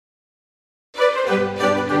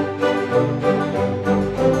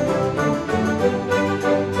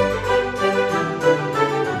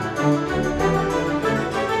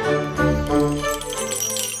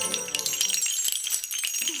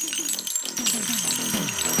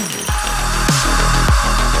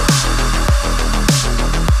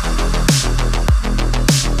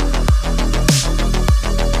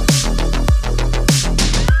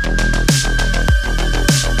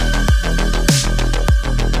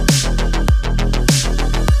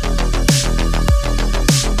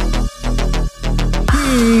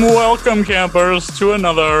Welcome, campers, to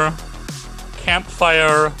another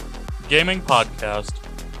Campfire Gaming Podcast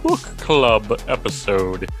Book Club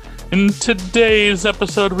episode. In today's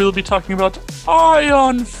episode, we'll be talking about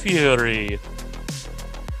Ion Fury.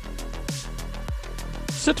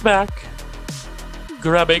 Sit back,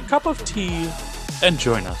 grab a cup of tea, and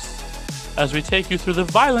join us as we take you through the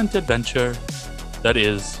violent adventure that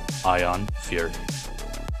is Ion Fury.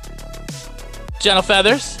 Gentle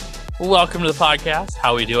Feathers, welcome to the podcast.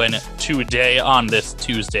 How are we doing today on this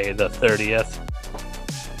Tuesday, the 30th?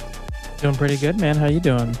 Doing pretty good, man. How you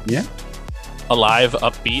doing? Yeah. Alive,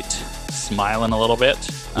 upbeat, smiling a little bit.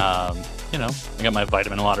 I got my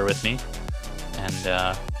vitamin water with me.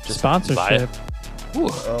 And just sponsorship. Ooh,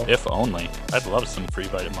 if only. I'd love some free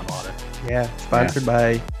vitamin water. Yeah, sponsored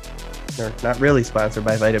by, or not really sponsored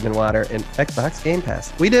by Vitamin Water and Xbox Game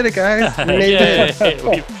Pass. We did it, guys. We made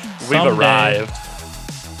it. We've arrived.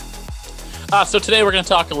 So today we're going to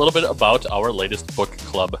talk a little bit about our latest book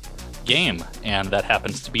club game, and that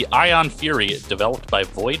happens to be Ion Fury, developed by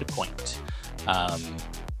Voidpoint.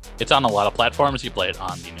 It's on a lot of platforms. You play it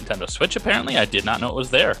on the Nintendo Switch, apparently. I did not know it was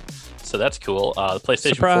there, so that's cool. The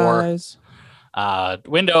PlayStation Surprise. 4,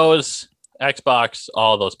 Windows, Xbox,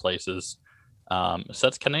 all those places. So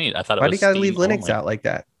that's kind of neat. I thought it was Why do you gotta Steam leave Linux only. out like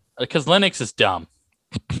that? Because Linux is dumb.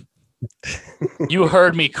 You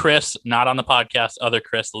heard me, Chris, not on the podcast. Other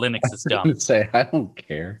Chris, Linux is dumb. I don't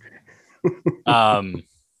care.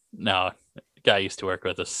 No, guy I used to work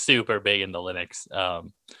with is super big into Linux. Got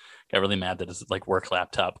really mad that his work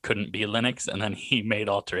laptop couldn't be Linux, and then he made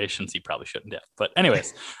alterations he probably shouldn't have. But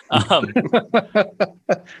anyways,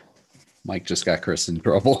 Mike just got Chris in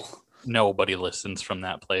trouble. nobody listens from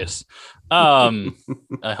that place. I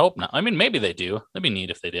hope not. I mean, maybe they do. That'd be neat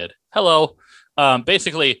if they did. Hello.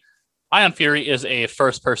 Basically, Ion Fury is a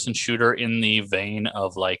first-person shooter in the vein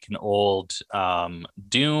of an old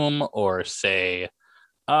Doom or say,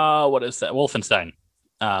 what is that? Wolfenstein.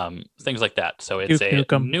 Things like that. So it's Duke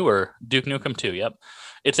Nukem. Newer Duke Nukem 2. Yep.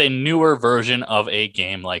 It's a newer version of a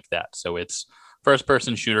game like that. So it's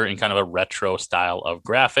first-person shooter in kind of a retro style of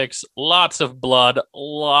graphics. Lots of blood,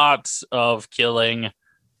 lots of killing.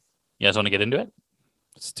 You guys want to get into it?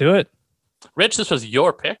 Let's do it. Rich, this was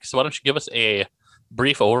your pick, so why don't you give us a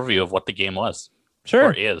brief overview of what the game was? Sure.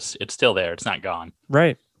 Or is. It's still there. It's not gone.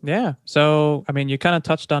 Right. Yeah. So, I mean, you kind of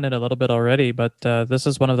touched on it a little bit already, but this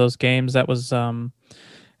is one of those games that was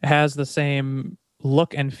has the same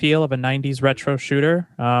look and feel of a 90s retro shooter.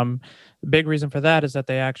 The big reason for that is that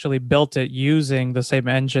they actually built it using the same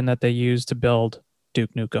engine that they used to build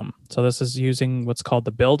Duke Nukem. So this is using what's called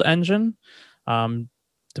the Build engine,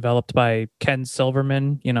 developed by Ken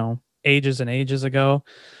Silverman, ages and ages ago.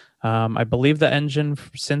 I believe the engine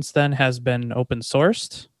since then has been open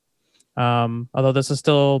sourced, although this is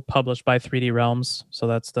still published by 3D Realms. So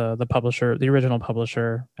that's the publisher, the original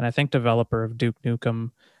publisher, and I think developer of Duke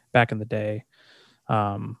Nukem back in the day.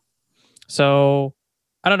 So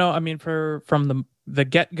I don't know. I mean, from the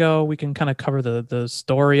get-go, we can kind of cover the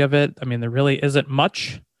story of it. I mean, there really isn't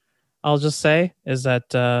much. I'll just say is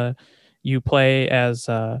that you play as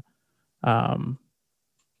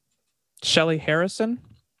Shelly Harrison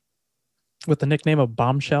with the nickname of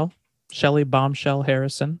Bombshell. Shelly Bombshell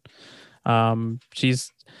Harrison.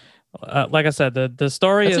 She's like I said, the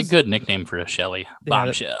story That's is a good nickname for a Shelly.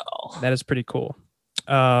 Bombshell. That is pretty cool.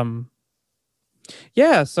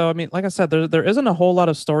 Yeah, so I mean, like I said, there isn't a whole lot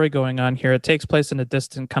of story going on here. It takes place in a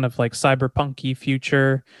distant kind of cyberpunky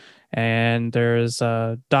future, and there's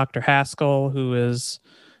Dr. Haskell, who is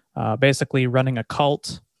basically running a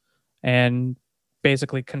cult and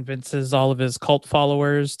basically convinces all of his cult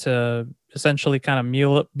followers to essentially kind of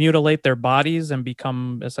mutilate their bodies and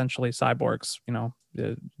become essentially cyborgs.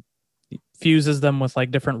 Fuses them with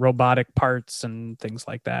different robotic parts and things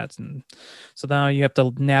like that. And so now you have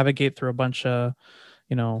to navigate through a bunch of,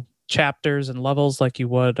 chapters and levels like you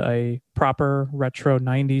would a proper retro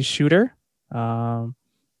 90s shooter.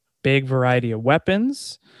 Big variety of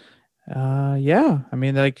weapons. Yeah, I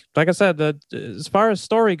mean, like I said, as far as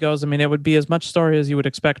story goes, I mean, it would be as much story as you would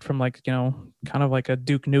expect from kind of like a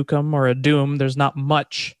Duke Nukem or a Doom. There's not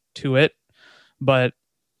much to it, but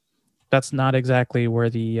that's not exactly where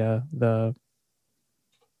the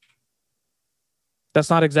that's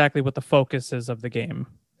not exactly what the focus is of the game.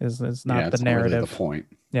 Is not the it's narrative. Not really the point.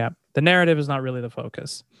 Yeah, the narrative is not really the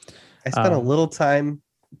focus. I spent a little time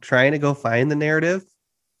trying to go find the narrative,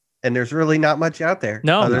 and there's really not much out there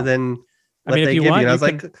other than what they give you. And I was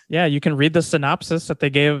like, yeah, you can read the synopsis that they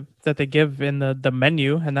give in the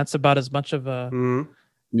menu, and that's about as much of a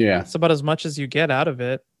it's about as much as you get out of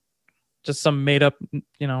it. Just some made up,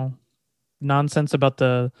 nonsense about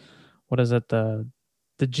the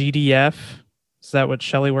GDF. Is that what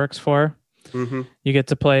Shelley works for? Mm-hmm. You get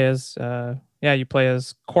to play as you play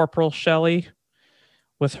as Corporal Shelley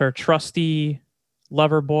with her trusty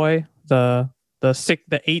lover boy, the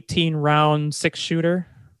 18 round 6-shooter.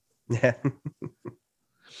 Yeah.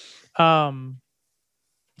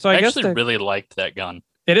 So I guess actually really liked that gun.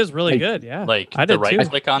 It is really good. Yeah. Like I did the right too.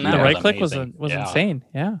 click on that. The right click amazing. was insane.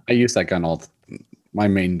 Yeah. I used that gun my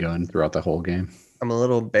main gun throughout the whole game. I'm a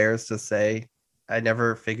little embarrassed to say I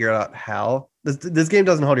never figured out how this game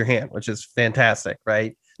doesn't hold your hand, which is fantastic,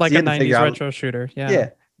 right? Like a 90s retro shooter. Yeah. Yeah.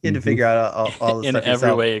 You had to figure out all the in stuff every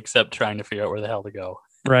yourself. way except trying to figure out where the hell to go.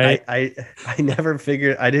 Right. I never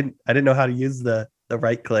figured I didn't know how to use the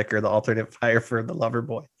right click or the alternate fire for the lover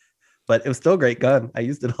boy. But it was still a great gun. I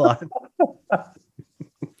used it a lot.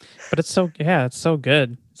 But it's so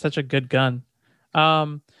good. Such a good gun.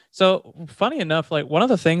 So funny enough, like one of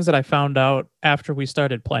the things that I found out after we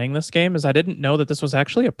started playing this game is I didn't know that this was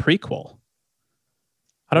actually a prequel.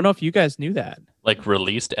 I don't know if you guys knew that. Like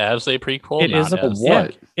released as a prequel? It is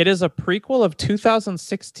what? It is a prequel of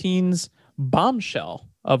 2016's Bombshell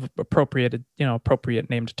of appropriate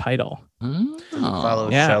named title. Follow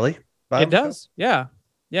Yeah. Shelley. It does. Yeah.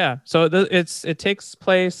 Yeah. So it takes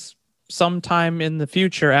place sometime in the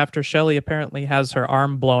future after Shelley apparently has her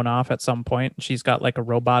arm blown off at some point. She's got like a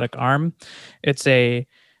robotic arm. It's a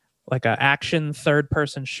action third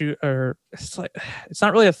person shooter. It's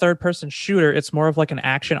not really a third person shooter. It's more of like an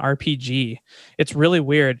action RPG. It's really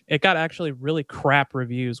weird. It got actually really crap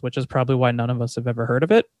reviews, which is probably why none of us have ever heard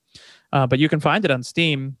of it. But you can find it on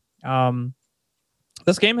Steam.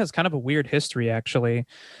 This game has kind of a weird history, actually.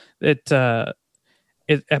 It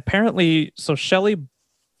apparently, so Shelley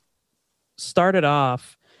started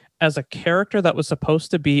off as a character that was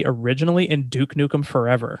supposed to be originally in Duke Nukem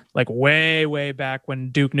Forever, like way, way back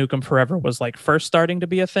when Duke Nukem Forever was like first starting to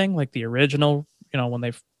be a thing, like the original,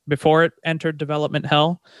 when before it entered development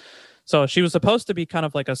hell. So she was supposed to be kind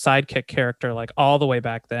of like a sidekick character, like all the way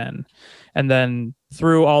back then. And then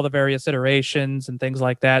through all the various iterations and things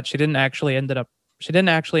like that, she didn't actually end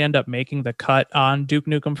up making the cut on Duke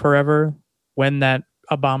Nukem Forever when that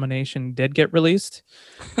abomination did get released.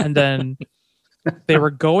 And then they were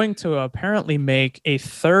going to apparently make a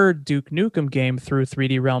third Duke Nukem game through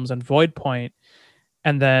 3D Realms and Voidpoint.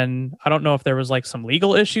 And then I don't know if there was like some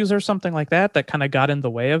legal issues or something like that kind of got in the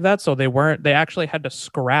way of that. So they actually had to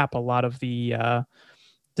scrap a lot of the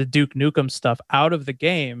Duke Nukem stuff out of the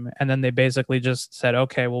game. And then they basically just said,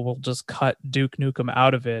 okay, well, we'll just cut Duke Nukem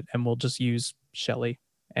out of it and we'll just use Shelley,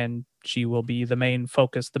 and she will be the main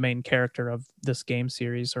focus, the main character of this game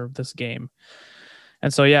series or this game.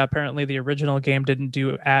 And so, yeah, apparently the original game didn't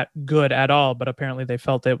do good at all, but apparently they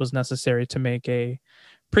felt it was necessary to make a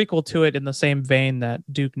prequel to it in the same vein that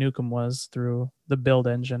Duke Nukem was through the build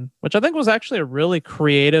engine, which I think was actually a really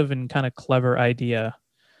creative and kind of clever idea.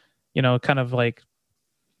 Kind of like,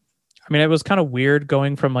 I mean, it was kind of weird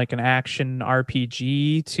going from like an action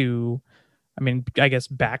RPG to, I mean, I guess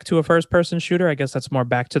back to a first-person shooter. I guess that's more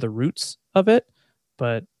back to the roots of it.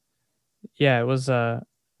 But yeah, it was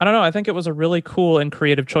I don't know. I think it was a really cool and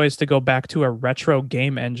creative choice to go back to a retro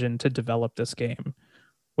game engine to develop this game,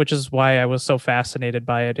 which is why I was so fascinated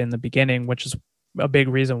by it in the beginning, which is a big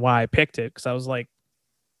reason why I picked it. Because I was like,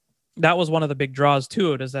 that was one of the big draws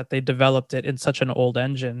to it, is that they developed it in such an old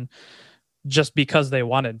engine just because they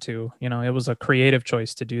wanted to. It was a creative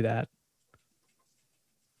choice to do that.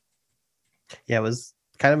 Yeah, it was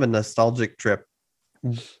kind of a nostalgic trip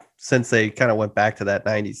since they kind of went back to that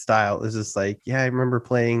 90s style. It was just like, yeah, I remember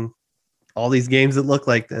playing all these games that look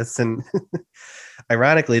like this. And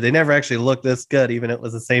ironically, they never actually looked this good, even if it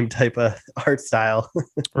was the same type of art style.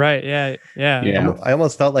 Right. Yeah. I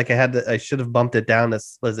almost felt like I should have bumped it down to,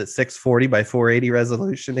 was it 640 by 480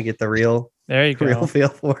 resolution to get the real feel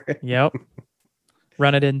for it. Yep.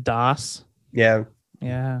 Run it in DOS. Yeah.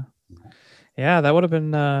 Yeah. Yeah. That would have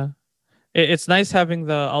been, it's nice having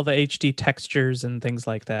all the HD textures and things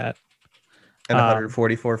like that. And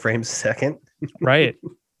 144 frames a second. Right.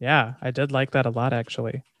 Yeah, I did like that a lot,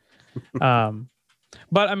 actually.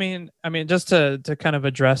 But I mean, just to kind of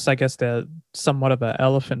address, I guess, the somewhat of an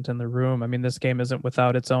elephant in the room. I mean, this game isn't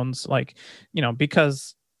without its own, like,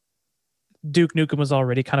 because Duke Nukem was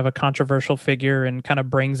already kind of a controversial figure and kind of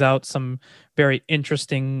brings out some very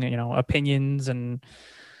interesting, opinions and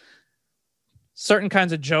certain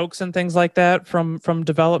kinds of jokes and things like that from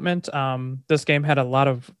development. This game had a lot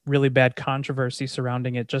of really bad controversy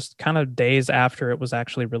surrounding it just kind of days after it was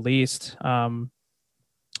actually released.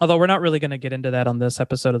 Although we're not really going to get into that on this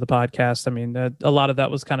episode of the podcast. I mean, a lot of that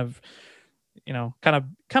was kind of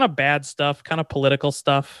bad stuff, kind of political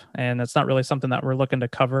stuff, and that's not really something that we're looking to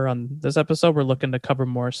cover on this episode. We're looking to cover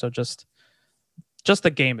more so just the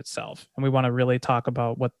game itself, and we want to really talk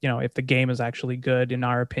about what, if the game is actually good in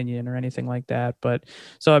our opinion or anything like that. But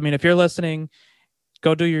so, I mean, if you're listening,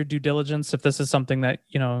 go do your due diligence. If this is something that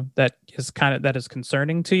that is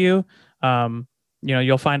concerning to you,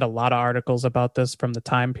 you'll find a lot of articles about this from the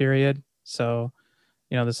time period. So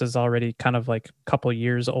this is already kind of like a couple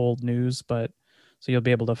years old news, but so you'll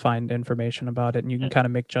be able to find information about it, and you can kind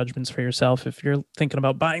of make judgments for yourself if you're thinking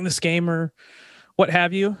about buying this game or what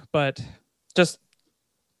have you. But just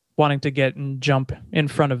wanting to get and jump in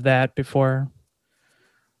front of that before,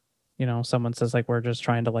 someone says like we're just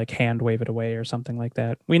trying to like hand wave it away or something like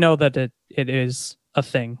that. We know that it is a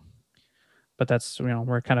thing, but that's,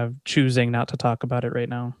 we're kind of choosing not to talk about it right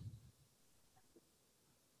now.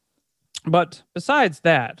 But besides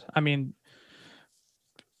that, I mean,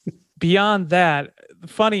 beyond that,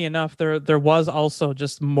 funny enough, there was also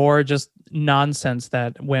just more just nonsense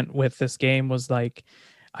that went with this game. Was like,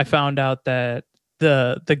 I found out that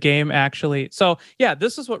the game actually, so yeah,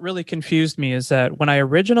 this is what really confused me, is that when I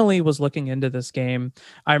originally was looking into this game,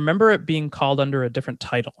 I remember it being called under a different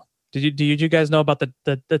title. Did you guys know about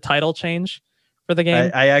the title change for the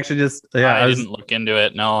game? I actually just I didn't look into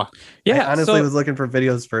it. No. Yeah, I honestly was looking for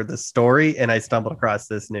videos for the story, and I stumbled across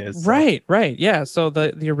this news. So. Right. Yeah. So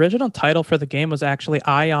the original title for the game was actually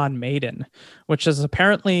Ion Maiden, which is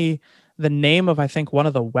apparently the name of, I think, one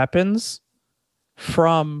of the weapons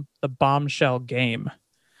from the Bombshell game.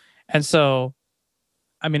 And so,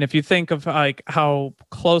 I mean, if you think of like how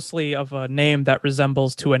closely of a name that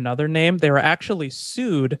resembles to another name, they were actually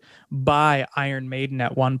sued by Iron Maiden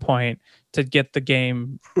at one point to get the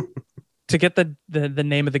game to get the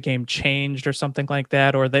name of the game changed or something like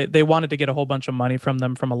that, or they wanted to get a whole bunch of money from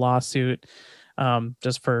them from a lawsuit,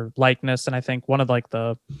 just for likeness. And I think one of like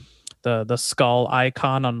the skull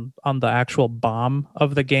icon on the actual bomb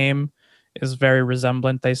of the game is very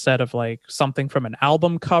resemblant, they said, of like something from an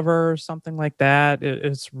album cover or something like that.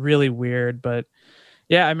 It's really weird, but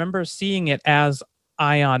yeah, I remember seeing it as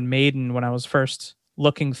Ion Maiden when I was first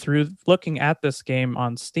looking at this game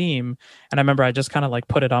on Steam, and I remember I just kind of like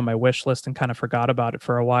put it on my wish list and kind of forgot about it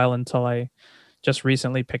for a while until I just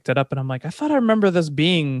recently picked it up, and I'm like, I thought I remember this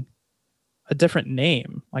being a different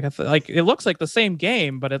name. Like like it looks like the same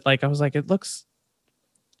game, but I was like, I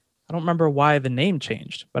don't remember why the name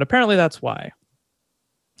changed, but apparently that's why.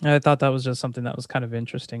 And I thought that was just something that was kind of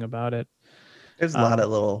interesting about it. There's a lot of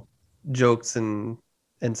little jokes and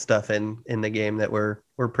stuff in the game that were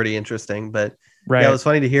pretty interesting, but right. Yeah, it was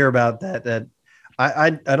funny to hear about that.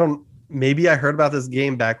 I don't, maybe I heard about this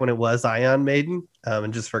game back when it was Ion Maiden,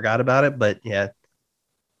 and just forgot about it, but yeah,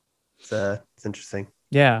 it's interesting.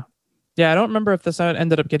 Yeah, I don't remember if this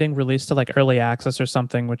ended up getting released to like early access or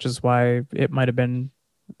something, which is why it might have been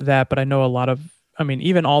that. But I know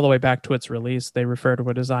even all the way back to its release, they refer to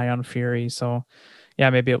it as Ion Fury. So yeah,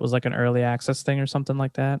 maybe it was like an early access thing or something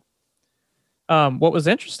like that. What was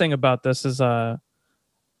interesting about this is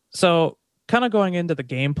so kind of going into the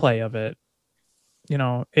gameplay of it,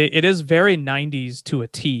 it is very 90s to a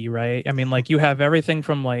T, right? I mean, like you have everything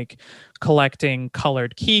from like collecting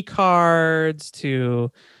colored key cards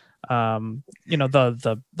to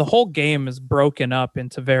the whole game is broken up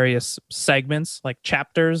into various segments, like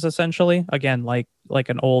chapters, essentially, again, like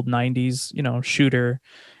an old 90s shooter.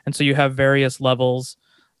 And so you have various levels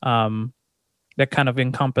that kind of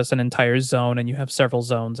encompass an entire zone, and you have several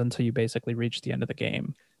zones until you basically reach the end of the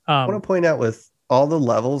game. I want to point out with all the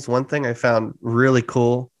levels, one thing I found really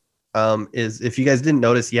cool is, if you guys didn't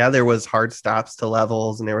notice, there was hard stops to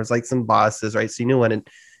levels, and there was like some bosses, right? So you knew when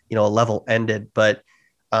a level ended, but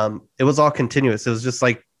it was all continuous. It was just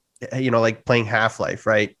like, like playing Half-Life,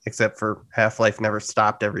 right? Except for Half-Life never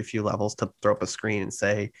stopped every few levels to throw up a screen and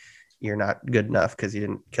say you're not good enough because you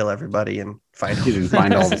didn't kill everybody and you didn't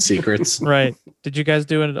find all the secrets. Right. Did you guys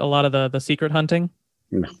do a lot of the secret hunting?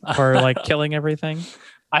 No. Or like killing everything?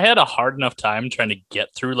 I had a hard enough time trying to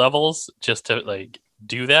get through levels just to like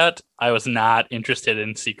do that. I was not interested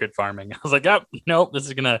in secret farming. I was like, oh, nope, this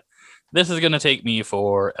is gonna take me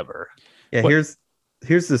forever. Yeah,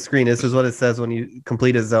 here's the screen. This is what it says when you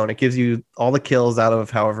complete a zone. It gives you all the kills out of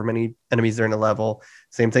however many enemies are in a level.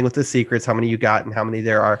 Same thing with the secrets, how many you got and how many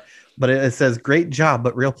there are. But it says, great job,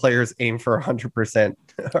 but real players aim for 100%.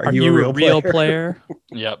 Are you a real player?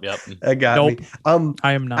 Yep. That got Nope. me.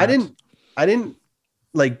 I am not. I didn't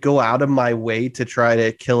like go out of my way to try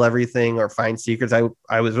to kill everything or find secrets.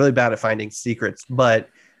 I was really bad at finding secrets, but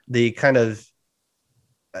the kind of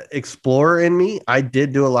explorer in me, I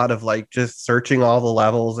did do a lot of like just searching all the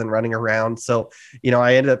levels and running around. So,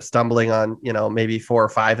 I ended up stumbling on, maybe 4 or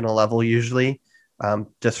 5 in a level usually,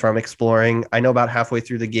 just from exploring. I know about halfway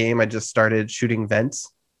through the game, I just started shooting vent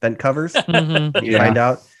covers. Mhm. You find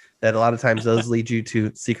out that a lot of times those lead you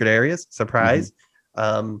to secret areas. Surprise.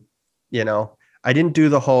 I didn't do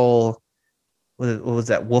the whole, what was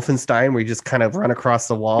that, Wolfenstein, where you just kind of run across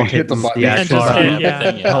the wall, Hit the button. action And just button, hit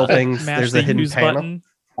everything, yeah. hoping Mash there's the a hidden use panel. button.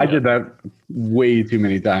 I did that way too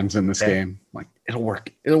many times in this Yeah. game. Like, it'll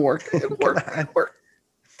work. It'll work. It'll work. It'll work.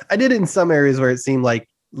 I did it in some areas where it seemed like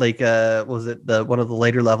was it the one of the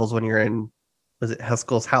later levels when you're in, was it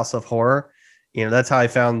Haskell's House of Horror? That's how I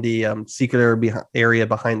found the secret area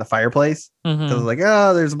behind the fireplace. Mhm. I was like,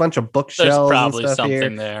 oh, there's a bunch of There's bookshelves probably and stuff something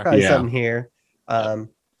here. there. Probably Yeah. something here. But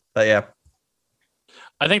yeah,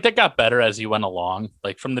 I think that got better as you went along.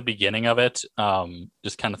 Like from the beginning of it,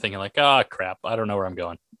 just kind of thinking like, oh crap, I don't know where I'm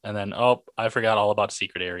going. And then, oh, I forgot all about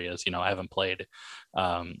secret areas. I haven't played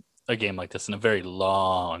a game like this in a very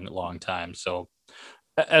long time. So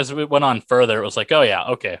as we went on further, it was like, oh yeah,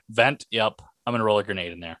 okay, vent. Yep, I'm gonna roll a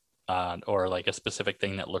grenade in there, or like a specific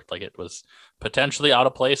thing that looked like it was potentially out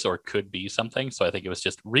of place or could be something. So I think it was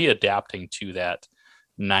just readapting to that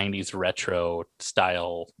 90s retro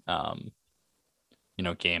style,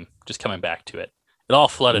 game, just coming back to it. It all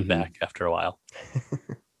flooded Mhm. back after a while.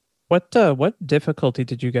 What difficulty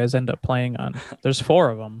did you guys end up playing on? There's 4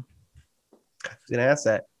 of them. I was gonna ask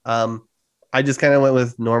that. I just kind of went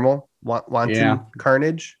with normal, wanton Yeah.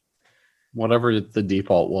 carnage. Whatever the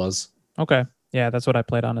default was. Okay. Yeah, that's what I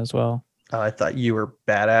played on as well. I thought you were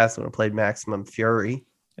badass when I played Maximum Fury.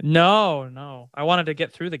 No. I wanted to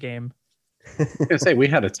get through the game. I was gonna say we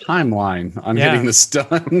had a timeline on Yeah. getting this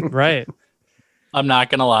done. Right. I'm not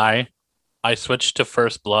gonna lie, I switched to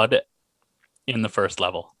First Blood in the first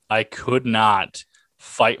level. I could not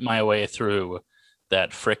fight my way through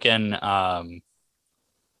that frickin'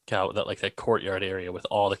 that courtyard area with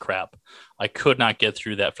all the crap. I could not get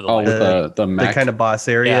through that for the Oh, life with of me. the The mech. kind of boss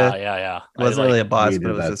area. Yeah. It wasn't really a boss, hated but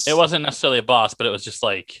it was that. just, It wasn't necessarily a boss, but it was just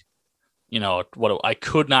like, I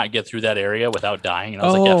could not get through that area without dying. And I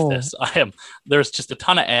was like, Oh. F this. There's just a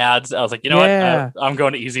ton of ads. I was like, Yeah. what? I'm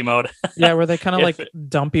going to easy mode. Yeah, where they kind of If like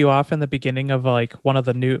dump you off in the beginning of like one of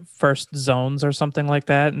the new first zones or something like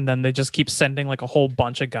that, and then they just keep sending like a whole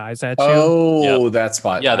bunch of guys at you. Oh, that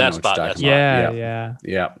spot. Yeah, I that know what you're spot, talking that about. yeah.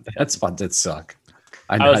 Yeah, that spot did suck.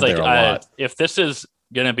 I I was died like, there a lot. if this is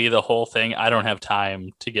going to be the whole thing, I don't have time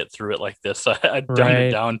to get through it like this. So I dumbed Right.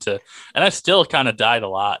 it down to, and I still kind of died a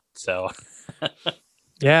lot. So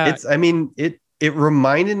Yeah. it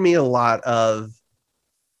reminded me a lot of,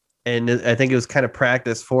 and I think it was kind of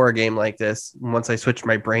practice for a game like this. Once I switched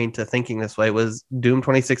my brain to thinking this way, was Doom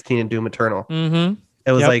 2016 and Doom Eternal. Mm-hmm.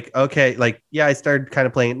 It was Yep. like, okay, like, yeah, I started kind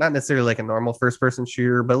of playing, not necessarily like a normal first person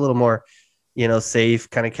shooter, but a little more, safe,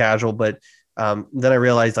 kind of casual. But then I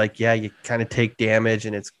realized like, yeah, you kind of take damage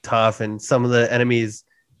and it's tough. And some of the enemies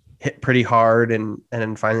hit pretty hard. And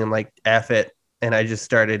then finally I'm like, F it. And I just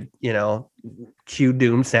started, cue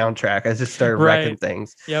Doom soundtrack. I just started wrecking Right.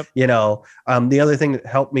 things. Yep. The other thing that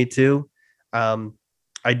helped me too,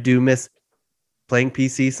 I do miss playing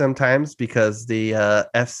PC sometimes because the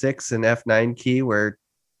F6 and F9 key were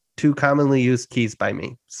 2 commonly used keys by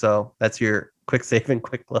me. So that's your quick save and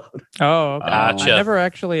quick load. Oh, okay. Gotcha. I never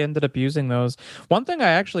actually ended up using those. One thing I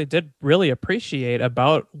actually did really appreciate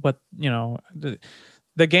about what, the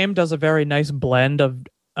game does a very nice blend of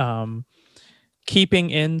keeping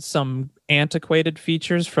in some antiquated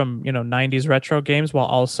features from, 90s retro games while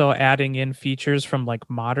also adding in features from like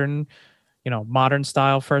modern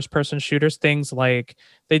style first person shooters. Things like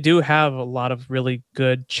they do have a lot of really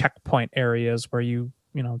good checkpoint areas where you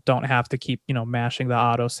don't have to keep mashing the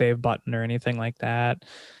auto save button or anything like that.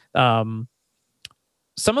 Some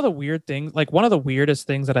of the weird things, like one of the weirdest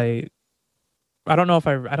things that I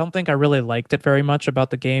don't think I really liked it very much about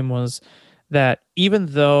the game was that even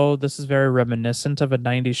though this is very reminiscent of a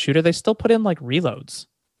 90s shooter, they still put in like reloads.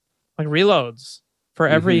 Like reloads for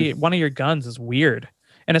every one of your guns is weird.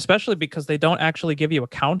 And especially because they don't actually give you a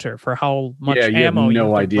counter for how much Yeah, you have ammo you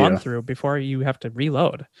no have to run idea. through before you have to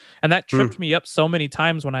reload. And that tripped me up so many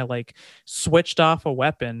times when I like switched off a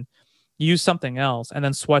weapon, use something else, and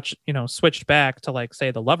then switched back to like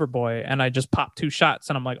say the lover boy, and I just popped 2 shots,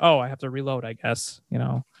 and I'm like, oh, I have to reload, I guess.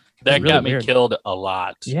 That really got me weird. killed a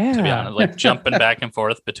lot, to be Yeah. honest. Like jumping back and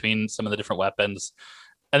forth between some of the different weapons.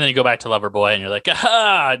 And then you go back to Lover Boy and you're like,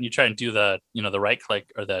 ah, and you try and do the, the right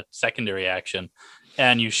click or the secondary action,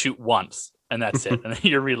 and you shoot once, and that's it. And then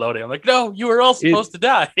you're reloading. I'm like, no, you were all supposed to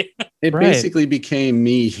die. It Right. basically became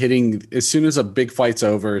me hitting, as soon as a big fight's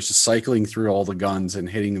over, it's just cycling through all the guns and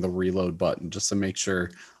hitting the reload button just to make sure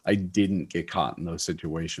I didn't get caught in those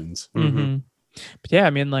situations. Mm-hmm. But yeah, I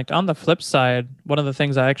mean, like on the flip side, one of the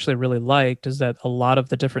things I actually really liked is that a lot of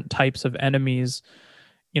the different types of enemies,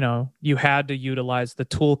 you had to utilize the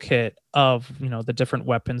toolkit of, the different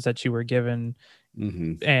weapons that you were given.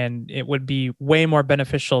 Mm-hmm. And it would be way more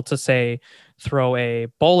beneficial to say, throw a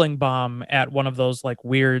bowling bomb at one of those like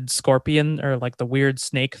weird scorpion or like the weird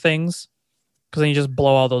snake things. Because then you just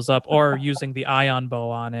blow all those up, or using the ion bow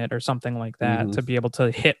on it or something like that Mhm. to be able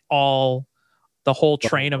to hit the whole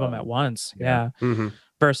train of them at once. Yeah. Mm-hmm.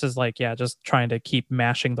 Versus like, just trying to keep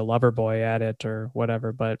mashing the lover boy at it or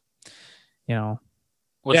whatever. But,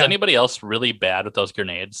 Was Yeah. anybody else really bad with those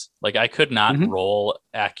grenades? Like I could not Mhm. roll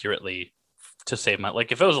accurately to save my,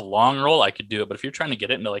 like if it was a long roll, I could do it. But if you're trying to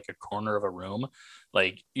get it into like a corner of a room,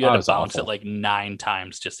 like you had Oh, to it's bounce awful. it like 9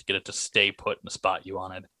 times just to get it to stay put in the spot you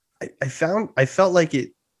wanted. I felt like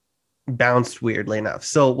it bounced weirdly enough.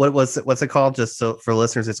 So what's it called? Just so for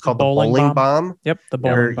listeners, it's called the Bowling bowling bomb? bomb. yep, the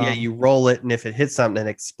Where bowling bomb. you roll it, and if it hits something, it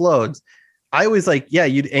explodes. I was like,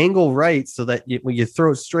 you'd angle right so that when you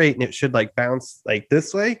throw it straight, and it should like bounce like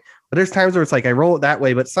this way. But there's times where it's like I roll it that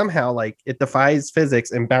way, but somehow like it defies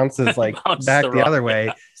physics and bounces like Bounces back the the wrong other way.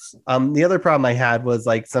 way. The other problem I had was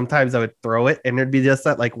like sometimes I would throw it, and there'd be just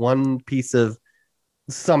that like one piece of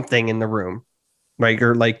something in the room, right,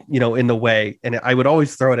 or like in the way, and I would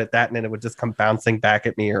always throw it at that, and then it would just come bouncing back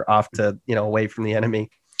at me or off to away from the enemy.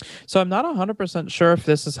 So I'm not 100% sure if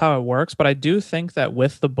this is how it works, but I do think that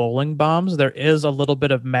with the bowling bombs, there is a little bit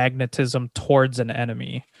of magnetism towards an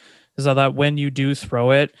enemy. So that when you do throw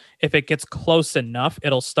it, if it gets close enough,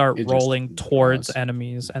 it'll start It just rolling towards draws.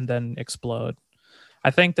 enemies and then explode. I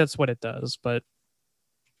think that's what it does, but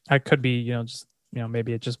I could be,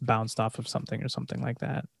 maybe it just bounced off of something or something like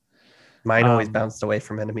that. Mine always Um, bounced away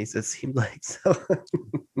from enemies, it seemed like. So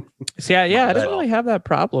So yeah, I Not didn't at really all. have that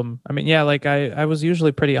problem. I mean, yeah, like I was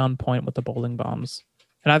usually pretty on point with the bowling bombs.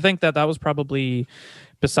 And I think that was probably,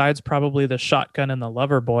 besides probably the shotgun and the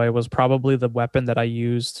lover boy, was probably the weapon that I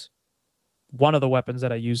used, one of the weapons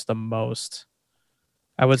that I used the most.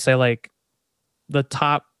 I would say like the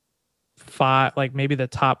top 5, like maybe the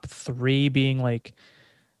top 3 being like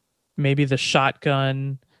maybe the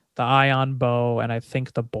shotgun, the ion bow, and I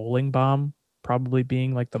think the bowling bomb probably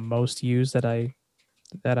being like the most used that I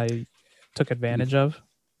took advantage of.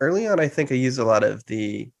 early on, I think I used a lot of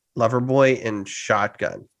the lover boy and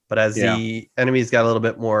shotgun, but as the enemies got a little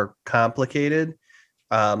bit more complicated,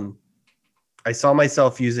 I saw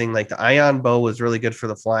myself using like the ion bow was really good for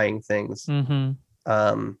the flying things. Mm-hmm.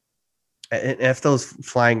 And if those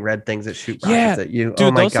flying red things that shoot rockets Yeah, at you, dude,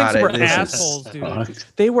 oh my those god, things were this is- assholes, dude.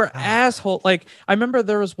 Fucked. They were asshole. Like I remember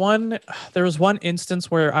there was one instance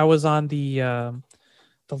where I was on the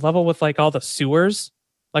level with like all the sewers,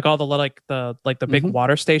 like all the big Mhm.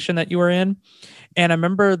 water station that you were in, and I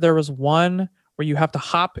remember there was one where you have to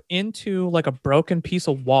hop into like a broken piece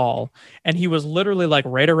of wall, and he was literally like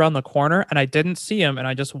right around the corner, and I didn't see him, and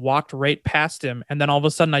I just walked right past him, and then all of a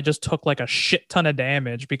sudden I just took like a shit ton of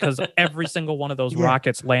damage because every single one of those Yeah.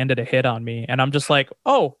 rockets landed a hit on me, and I'm just like,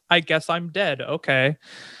 oh, I guess I'm dead. Okay.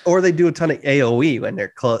 or they do a ton of AOE when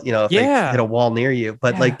they're close, if they Yeah. hit a wall near you.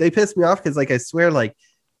 But Yeah. like they pissed me off because like I swear, like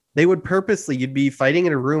they would purposely, you'd be fighting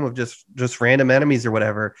in a room of just random enemies or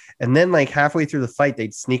whatever, and then like halfway through the fight,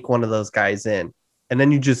 they'd sneak one of those guys in, and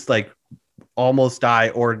then you just like almost die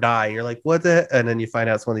or die. And you're like, what the? And then you find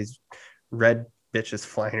out it's one of these red bitches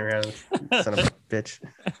flying around. Son of a bitch.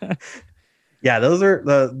 Yeah, those are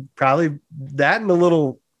the probably that and the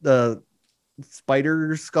little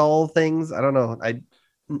spider skull things. I don't know.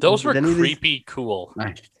 Those were did any of these- creepy cool.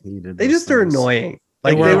 I hated They those just are things. annoying.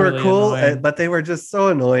 They Like were they were really cool, annoying. but they were just so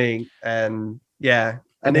annoying. And yeah,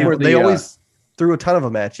 and They were they the, always threw a ton of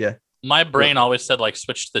them at you. My brain always said like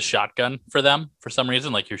switch to the shotgun for them for some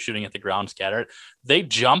reason, like you're shooting at the ground, scatter it. They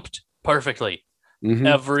jumped perfectly Mhm.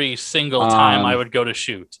 every single time I Um, would go to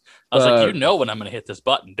shoot. I was like, uh, you know when I'm going to hit this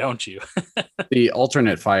button, don't you? The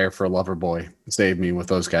alternate fire for Loverboy saved me with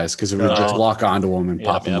those guys because it would just Oh. lock onto them and Yep,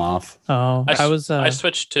 pop them yep. off. Oh, I I was I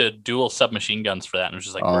switched to dual submachine guns for that, and it was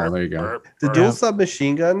just like, Oh, burp, there you go. burp, The burp. dual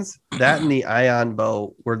submachine guns, that and the ion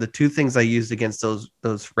bow were the two things I used against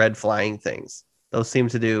those red flying things. Those seem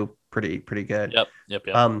to do pretty good. Yep.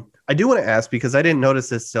 I do want to ask because I didn't notice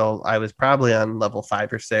this till I was probably on level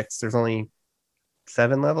 5 or 6. There's only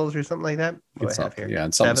 7 levels or something like that. What do It's I have up, here? yeah,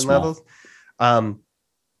 it's something 7 small. levels.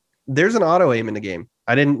 There's an auto aim in the game.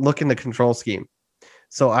 I didn't look in the control scheme.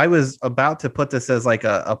 So I was about to put this as like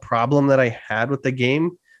a problem that I had with the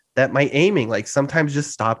game, that my aiming like sometimes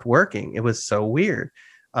just stopped working. It was so weird.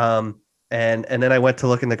 And then I went to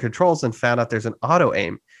look in the controls and found out there's an auto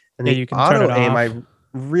aim. And Yeah, the you can turn auto it aim, off. I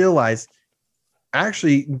realized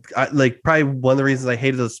actually, like probably one of the reasons I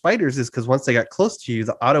hated those spiders is because once they got close to you,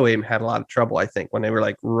 the auto aim had a lot of trouble, I think, when they were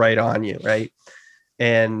like right on you, right?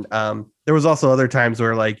 And there was also other times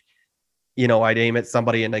where like, I'd aim at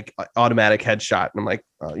somebody and like automatic headshot. And I'm like,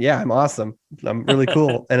 oh, yeah, I'm awesome. I'm really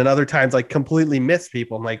cool. And then other times like completely miss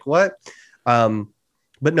people. I'm like, what?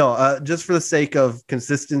 But no, just for the sake of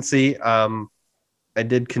consistency, I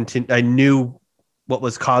did continue. I knew what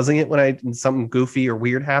was causing it when something goofy or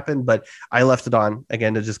weird happened, but I left it on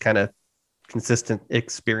again to just kind of consistent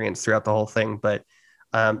experience throughout the whole thing. But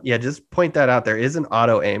yeah, just point that out. There is an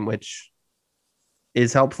auto aim, which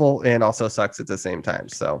is helpful and also sucks at the same time.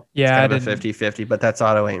 So Yeah, it's kind of a 50-50, but that's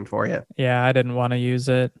auto aim for you. Yeah, I didn't want to use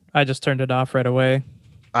it. I just turned it off right away.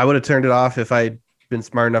 I would have turned it off if I'd been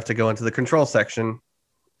smart enough to go into the control section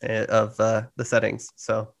of the settings.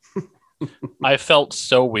 So I felt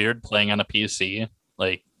so weird playing on a PC,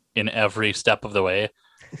 like in every step of the way,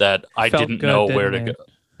 that I Felt didn't good, know where to didn't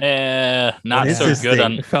go. Not is so this good thing?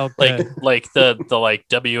 on It felt like good. like the like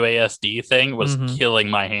WASD thing was Mhm. killing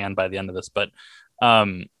my hand by the end of this, but I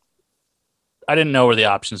didn't know where the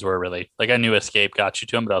options were really. Like I knew escape got you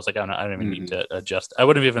to him, but I was like, I don't even need to adjust. I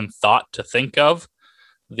wouldn't have even thought to think of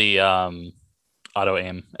the auto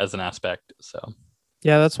aim as an aspect. So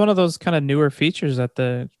Yeah, that's one of those kind of newer features that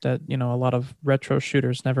a lot of retro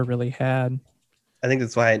shooters never really had. I think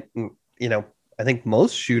that's why, I think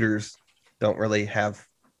most shooters don't really have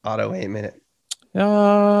auto aim in it. Not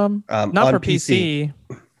on for PC.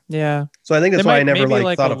 Yeah. So I think that's They why I might never maybe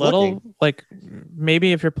like a thought of little looking. like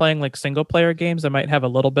maybe if you're playing like single player games, they might have a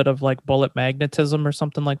little bit of like bullet magnetism or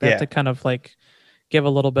something like that Yeah. to kind of like give a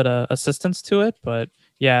little bit of assistance to it. But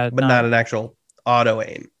yeah, But not an actual auto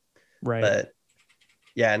aim. right. But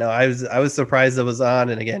yeah, no, I was surprised it was on.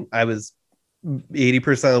 And again, I was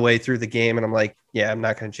 80% of the way through the game, and I'm like, yeah, I'm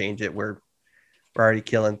not going to change it. We're already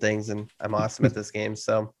killing things, and I'm awesome at this game,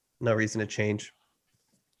 so no reason to change.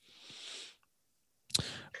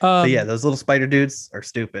 But yeah, those little spider dudes are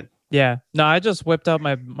stupid. Yeah. No, I just whipped out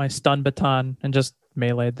my stun baton and just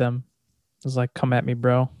meleeed them. It was like, come at me,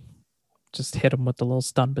 bro. Just hit them with the little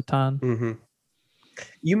stun baton. Mm-hmm.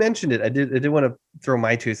 You mentioned it. I did want to throw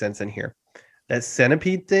my 2 cents in here. That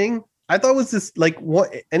centipede thing, I thought was just like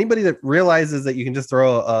what anybody that realizes that you can just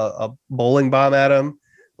throw a bowling bomb at them.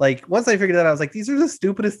 Like once I figured that out, I was like, these are the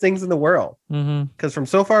stupidest things in the world. Mm-hmm. Because from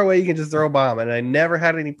so far away, you can just throw a bomb. And I never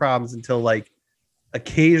had any problems until like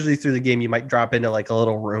occasionally through the game, you might drop into like a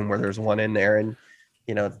little room where there's one in there. And,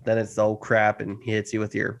 then it's oh crap. And he hits you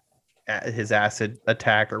with his acid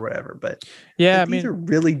attack or whatever. But Yeah, these are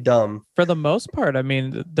really dumb. For the most part, I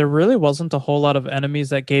mean, there really wasn't a whole lot of enemies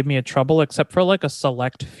that gave me a trouble except for like a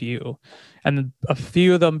select few. And a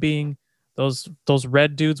few of them being those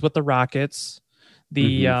red dudes with the rockets,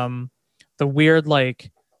 the weird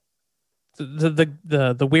like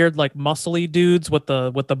the weird like muscly dudes with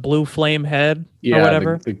the blue flame head or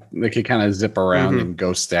whatever. They could kind of zip around and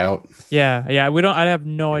ghost out. Yeah. I have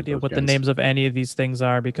no idea those what the guys. names of any of these things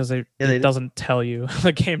are because it doesn't tell you.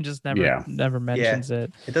 The game just never mentions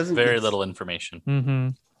it. It doesn't. very little information. Mm-hmm.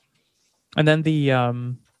 And then the I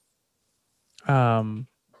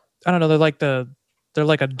don't know. They're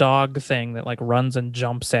like a dog thing that like runs and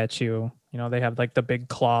jumps at you. They have like the big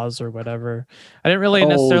claws or whatever. I didn't really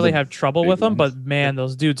necessarily the have trouble big with them, ones. but man,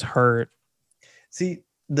 those dudes hurt. See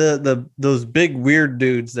those big weird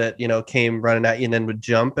dudes that came running at you and then would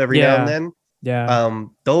jump every now and then. Yeah.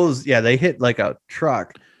 Those they hit like a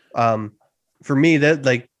truck. For me that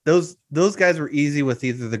like those guys were easy with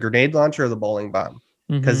either the grenade launcher or the bowling bomb.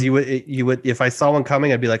 Because Mhm. you would if I saw one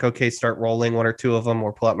coming, I'd be like, okay, start rolling 1 or 2 of them,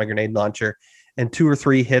 or pull out my grenade launcher, and 2 or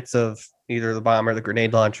 3 hits of either the bomb or the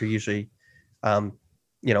grenade launcher usually,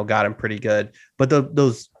 got him pretty good. But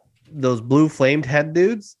those blue flamed head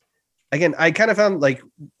dudes, again, I kind of found like,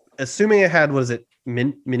 assuming it had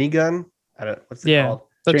minigun, I don't what's it called,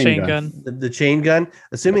 the Chain chain gun. gun. the chain gun.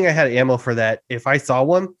 Assuming I had ammo for that, if I saw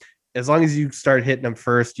one, as long as you start hitting them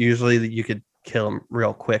first, usually you could kill them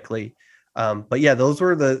real quickly. But yeah, those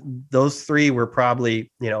 3 were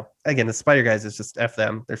probably, again, the spider guys is just F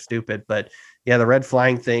them. They're stupid. But yeah, the red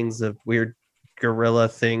flying things, the weird gorilla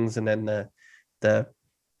things, and then the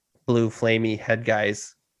blue flamey head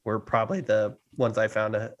guys. were probably the ones I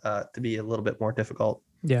found to be a little bit more difficult.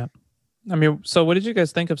 Yeah. I mean, so what did you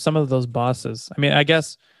guys think of some of those bosses? I mean, I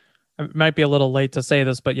guess it might be a little late to say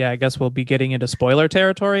this, but yeah, I guess we'll be getting into spoiler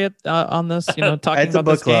territory on this, talking It's a about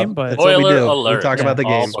book this game, club. but That's what we Spoiler do. alert. We talk Yeah. about the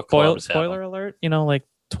All game. book clubs have spoiler them. alert, like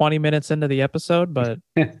 20 minutes into the episode, but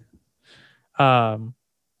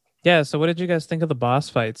yeah, so what did you guys think of the boss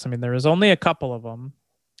fights? I mean, there was only a couple of them.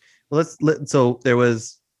 Well, so there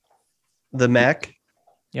was the mech,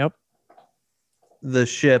 Yep. the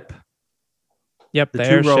ship, Yep, the the two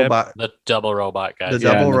airship. robot, The double robot guys. the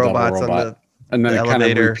Yeah, double and the double robots on robot. And then the it kind of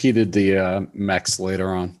elevator. repeated the mechs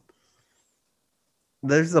later on.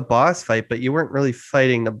 There's a boss fight, but you weren't really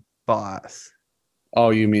fighting the boss.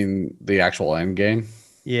 Oh, you mean the actual end game?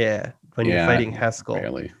 Yeah, when Yeah, you're fighting Haskell,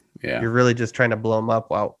 Barely. Yeah. you're really just trying to blow them up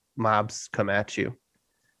while mobs come at you.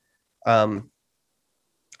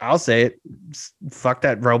 I'll say it. Fuck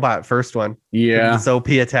that robot first one. Yeah. This OP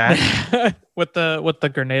attack. with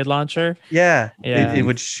the grenade launcher. Yeah. Yeah. It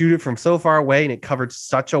would shoot it from so far away, and it covered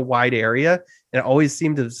such a wide area. And it always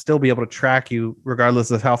seemed to still be able to track you regardless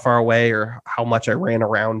of how far away or how much I ran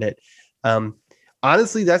around it.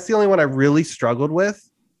 Honestly, that's the only one I really struggled with.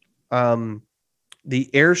 The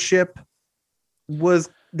airship was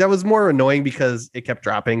more annoying because it kept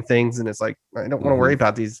dropping things, and it's like, I don't want to worry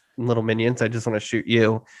about these little minions. I just want to shoot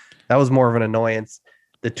you. That was more of an annoyance.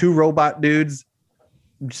 The two robot dudes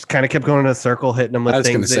just kind of kept going in a circle, hitting them with I was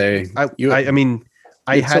going to things. say, I mean,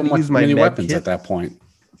 I had to use my many med weapons kit. at that point.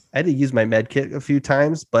 I had to use my med kit a few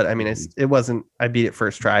times, but I mean, it wasn't. I beat it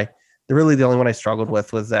first try. The only one I struggled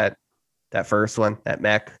with was that first one, that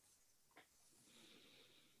mech.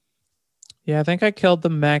 Yeah, I think I killed the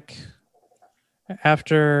mech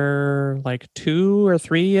after like 2 or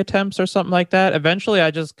 3 attempts or something like that. Eventually,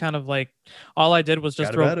 I just kind of like all I did was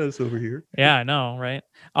just throw. us over here. Yeah, I know, right?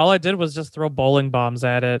 All I did was just throw bowling bombs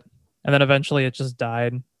at it, and then eventually it just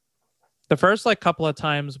died. The first like couple of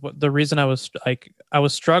times, the reason I was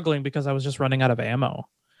struggling because I was just running out of ammo.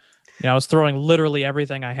 I was throwing literally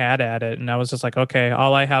everything I had at it, and I was just like, okay,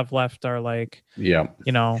 all I have left are like,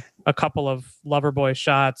 a couple of Loverboy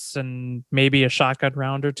shots and maybe a shotgun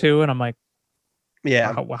round or two, and I'm like,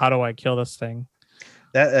 yeah, how do I kill this thing?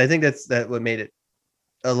 I think that's what made it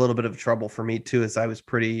a little bit of trouble for me too. Is I was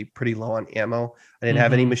pretty low on ammo. I didn't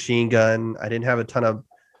have any machine gun. I didn't have a ton of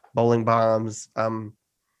bowling bombs.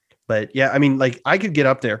 But yeah, I mean, like I could get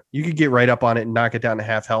up there. You could get right up on it and knock it down to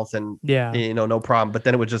half health, and no problem. But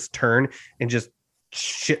then it would just turn and just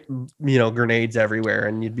shit, grenades everywhere,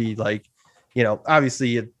 and you'd be like, obviously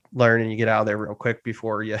you learn and you get out of there real quick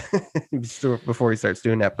before he starts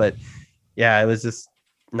doing that. But yeah, it was just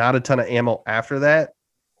not a ton of ammo after that.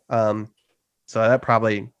 So that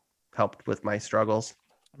probably helped with my struggles.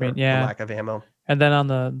 I mean, the lack of ammo. And then on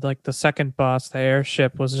the second boss, the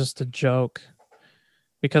airship was just a joke.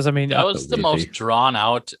 Because I mean, that was the most drawn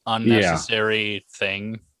out, unnecessary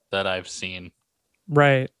thing that I've seen.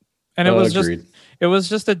 Right. And it was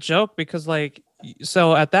just a joke because like,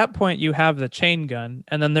 so at that point you have the chain gun,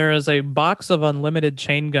 and then there is a box of unlimited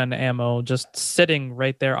chain gun ammo just sitting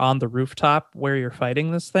right there on the rooftop where you're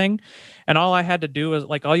fighting this thing. And all you had to do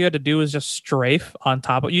is just strafe on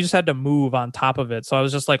top of it. You just had to move on top of it. So I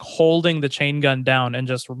was just like holding the chain gun down and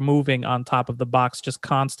just moving on top of the box, just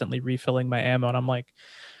constantly refilling my ammo. And I'm like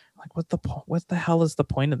what the hell is the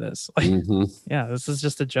point of this? Like, yeah, this is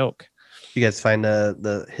just a joke. You guys find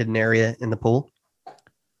the hidden area in the pool?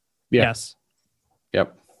 Yeah. Yes.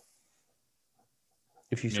 Yep.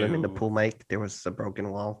 If you swim in the pool, Mike, there was a broken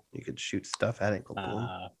wall. You could shoot stuff at it.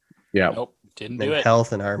 Yeah. Nope. Didn't do it.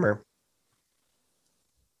 Health and armor.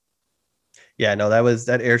 Yeah, no,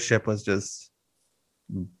 that airship was just.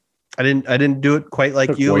 I didn't do it quite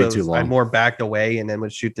like you. I more backed away and then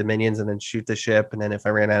would shoot the minions and then shoot the ship, and then if I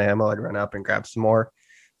ran out of ammo, I'd run up and grab some more.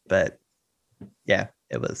 But yeah,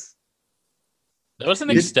 it was. That was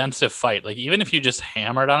an extensive fight. Like even if you just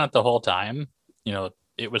hammered on it the whole time,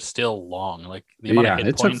 it was still long. Like the amount of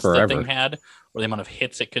hit points the thing had, or the amount of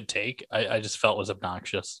hits it could take, I just felt was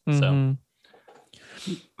obnoxious. So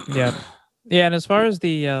yeah. Yeah, and as far as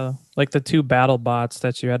the the 2 battle bots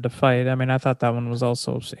that you had to fight, I mean, I thought that one was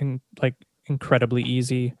also incredibly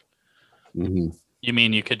easy. Mm-hmm. You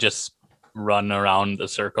mean you could just run around a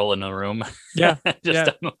circle in a room? Yeah,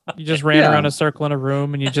 you just ran around a circle in a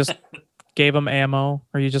room, and you just gave them ammo,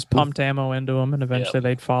 or you just pumped ammo into them, and eventually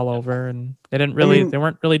they'd fall over, and they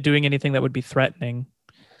weren't really doing anything that would be threatening.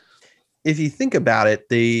 If you think about it,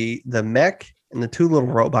 the mech and the 2 little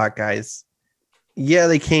robot guys. Yeah,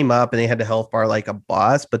 they came up and they had the health bar like a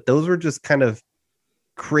boss, but those were just kind of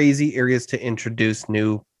crazy areas to introduce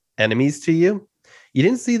new enemies to you. You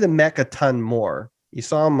didn't see the mech a ton more. You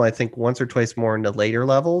saw them, I think, once or twice more in the later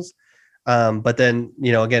levels. But then,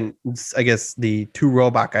 again, I guess the 2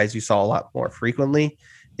 robot guys you saw a lot more frequently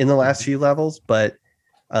in the last few levels. But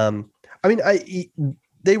I mean,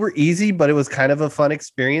 they were easy, but it was kind of a fun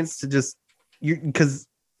experience to just because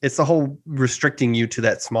it's the whole restricting you to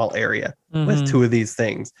that small area with 2 of these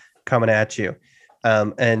things coming at you.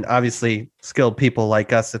 And obviously, skilled people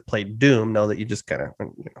like us that played Doom know that you just kind of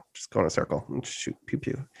just go in a circle and shoot pew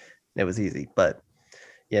pew. It was easy, but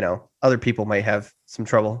other people might have some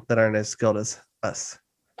trouble that aren't as skilled as us.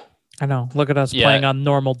 I know. Look at us playing on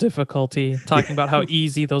normal difficulty, talking about how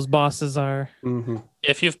easy those bosses are. Mm-hmm.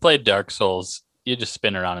 If you've played Dark Souls, you just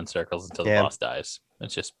spin around in circles until the boss dies.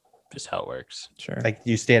 That's just how it works. Sure. Like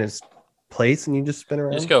you stand in place and you just spin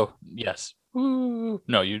around? You just go, yes. Woo.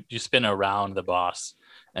 No, you spin around the boss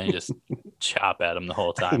and you just chop at them the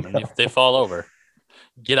whole time. And if they fall over,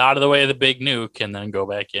 get out of the way of the big nuke and then go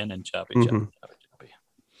back in and chop it.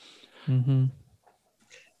 Mm-hmm.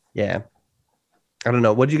 Yeah. I don't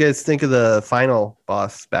know. What do you guys think of the final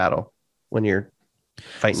boss battle when you're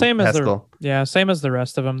fighting Haskell? Same as the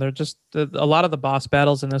rest of them. They're just a lot of the boss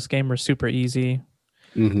battles in this game were super easy.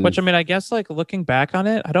 Mhm. Which, I mean, I guess like looking back on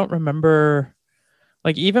it, I don't remember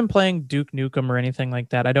like even playing Duke Nukem or anything like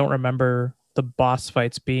that. I don't remember the boss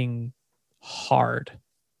fights being hard.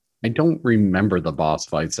 I don't remember the boss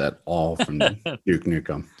fights at all from Duke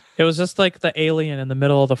Nukem. It was just like the alien in the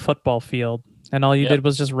middle of the football field, and all you did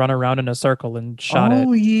was just run around in a circle and shot it.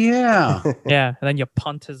 Oh yeah, yeah, and then you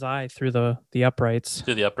punt his eye through the uprights.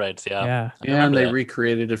 Through the uprights, yeah. Yeah, and they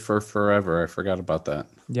recreated it for forever. I forgot about that.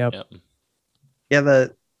 Yep. Yeah,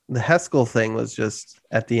 the Haskell thing was just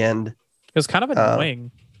at the end. It was kind of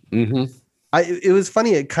annoying. Mm-hmm. It was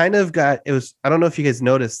funny. It kind of got. It was. I don't know if you guys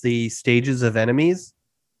noticed the stages of enemies,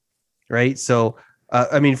 right? So.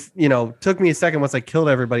 I mean, took me a second once I killed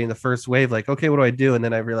everybody in the first wave. Like, okay, what do I do? And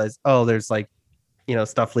then I realized, oh, there's like,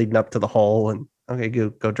 stuff leading up to the hole, and okay,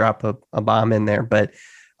 go drop a bomb in there. But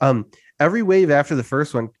every wave after the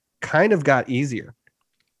first one kind of got easier,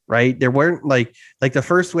 right? There weren't like the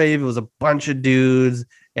first wave. It was a bunch of dudes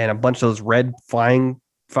and a bunch of those red flying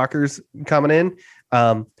fuckers coming in.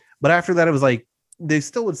 But after that, it was like they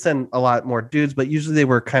still would send a lot more dudes, but usually they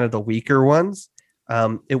were kind of the weaker ones.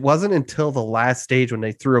 It wasn't until the last stage when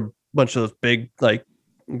they threw a bunch of those big like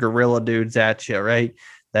gorilla dudes at you, right,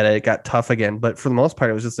 that it got tough again. But for the most part,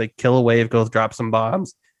 it was just like kill a wave, go drop some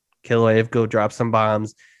bombs, kill a wave, go drop some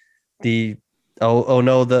bombs. The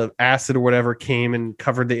the acid or whatever came and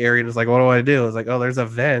covered the area. And it's like, what do I do? It's like, oh, there's a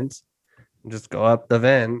vent. Just go up the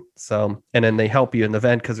vent. So, and then they help you in the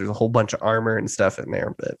vent because there's a whole bunch of armor and stuff in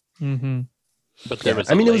there. But But there was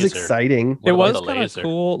it was exciting. It was kind of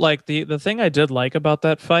cool. Like the thing I did like about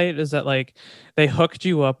that fight is that like they hooked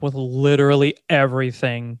you up with literally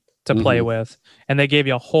everything to play with, and they gave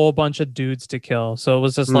you a whole bunch of dudes to kill. So it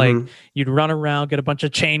was just like you'd run around, get a bunch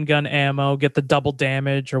of chain gun ammo, get the double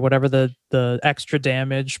damage or whatever the extra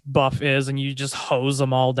damage buff is, and you just hose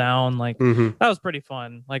them all down. Like that was pretty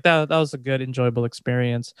fun. Like that was a good, enjoyable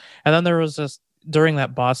experience. And then there was just during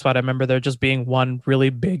that boss fight, I remember there just being one really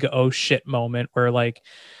big oh shit moment where like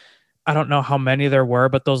I don't know how many there were,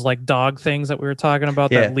 but those like dog things that we were talking about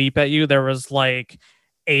that leap at you, there was like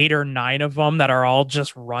 8 or 9 of them that are all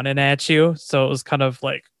just running at you. So it was kind of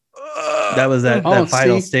like that was that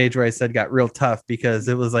final stage where I said got real tough because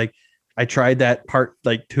it was like I tried that part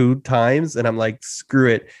like 2 times and I'm like screw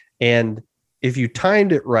it. And if you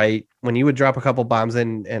timed it right, when you would drop a couple bombs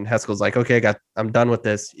in and Haskell's like, okay, I'm done with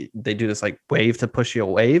this. They do this like wave to push you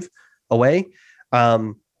away.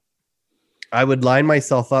 I would line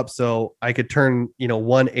myself up so I could turn,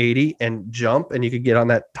 180 and jump and you could get on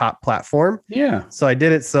that top platform. Yeah. So I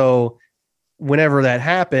did it. So whenever that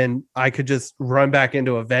happened, I could just run back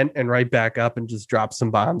into a vent and right back up and just drop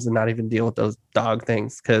some bombs and not even deal with those dog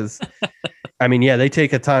things. Cause I mean, they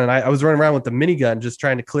take a ton. And I was running around with the minigun, just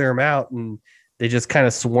trying to clear them out. And they just kind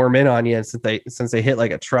of swarm in on you. And since they hit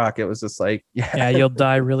like a truck, it was just like, you'll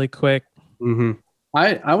die really quick.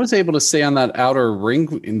 I was able to stay on that outer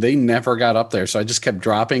ring and they never got up there. So I just kept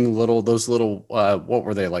dropping those little, what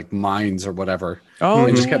were they, like mines or whatever. Oh,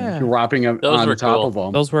 I just kept dropping them on top of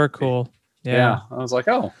them. Those were cool. Yeah. I was like,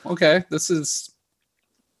 oh, okay. This is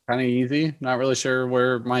kind of easy. Not really sure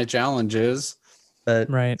where my challenge is. But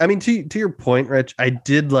right. I mean, to your point, Rich, I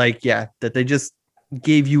did like, that they just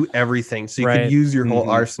gave you everything. So you could use your whole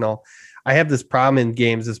arsenal. I have this problem in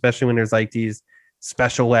games, especially when there's like these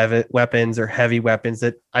special weapons or heavy weapons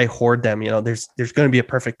that I hoard them. There's going to be a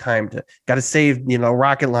perfect time to got to save,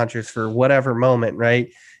 rocket launchers for whatever moment,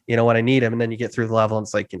 right? When I need them. And then you get through the level and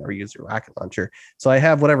it's like, use your rocket launcher. So I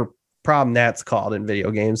have whatever problem that's called in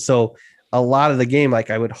video games. So a lot of the game, like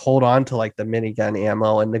I would hold on to like the minigun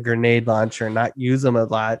ammo and the grenade launcher and not use them a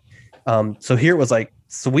lot. So here it was like,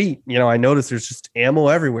 sweet. I noticed there's just ammo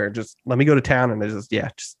everywhere. Just let me go to town. And I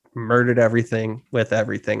just murdered everything with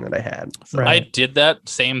everything that I had. So. Right. I did that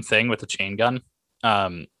same thing with the chain gun.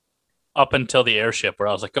 Up until the airship where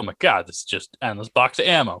I was like, oh my God, this is just endless box of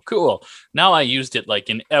ammo. Cool. Now I used it like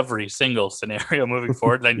in every single scenario moving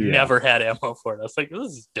forward. And I Yeah. never had ammo for it. I was like,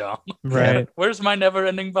 this is dumb. Right. Where's my never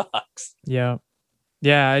ending box? Yeah.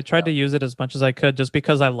 Yeah. I tried to use it as much as I could just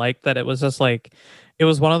because I liked that it was just like, it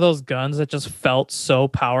was one of those guns that just felt so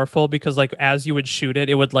powerful because like as you would shoot it,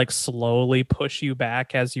 it would like slowly push you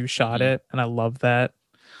back as you shot it. And I love that.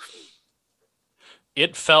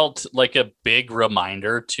 It felt like a big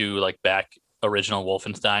reminder to like back original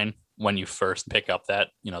Wolfenstein when you first pick up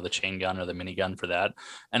that, the chain gun or the minigun for that.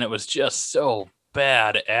 And it was just so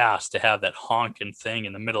badass to have that honking thing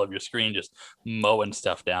in the middle of your screen just mowing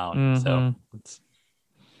stuff down. So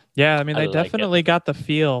yeah, I mean, I they like it. definitely got the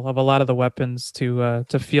feel of a lot of the weapons to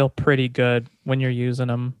feel pretty good when you're using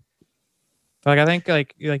them. Like I think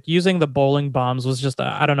like using the bowling bombs was just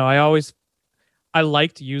I don't know. I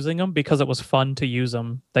liked using them because it was fun to use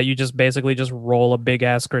them. That you just basically just roll a big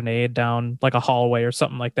ass grenade down like a hallway or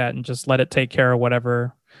something like that, and just let it take care of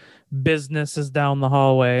whatever business is down the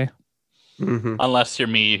hallway. Mhm. Unless you're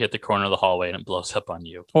me, you hit the corner of the hallway and it blows up on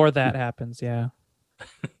you. Or that happens, yeah.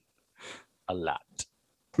 A lot.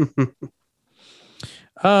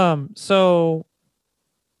 So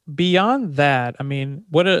beyond that, I mean,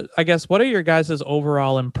 what are your guys'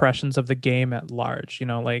 overall impressions of the game at large?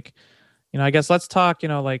 I guess let's talk,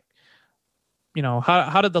 how did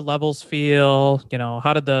the levels feel?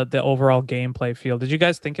 How did the overall gameplay feel? Did you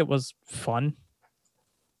guys think it was fun?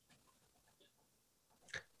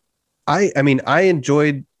 I mean, I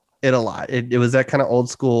enjoyed it a lot. It was that kind of old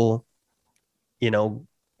school,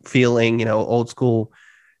 feeling, old school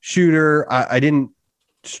shooter. I didn't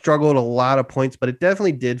struggle at a lot of points, but it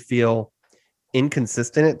definitely did feel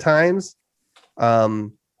inconsistent at times.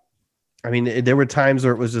 I mean, there were times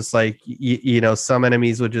where it was just like, some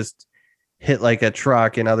enemies would just hit like a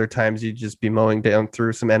truck, and other times you'd just be mowing down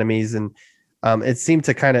through some enemies. And it seemed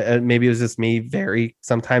to kind of, maybe it was just me, vary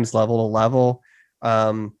sometimes level to level.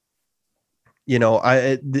 I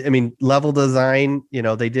mean, level design,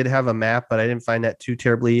 they did have a map, but I didn't find that too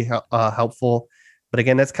terribly helpful. But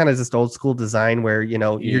again, that's kind of just old school design where,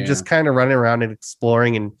 you're just kind of running around and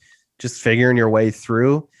exploring and just figuring your way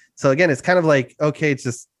through. So again, it's kind of like, okay, it's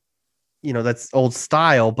just, that's old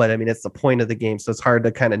style, but I mean, it's the point of the game. So it's hard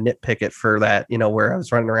to kind of nitpick it for that, where I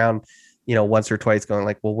was running around, once or twice going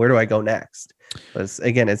like, well, where do I go next? But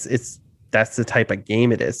again, that's the type of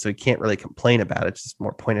game it is. So you can't really complain about it. It's just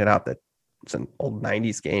more pointed out that it's an old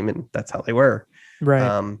 90s game and that's how they were.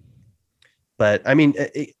 Right. But I mean,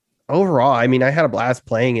 overall, I mean, I had a blast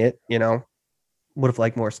playing it, would have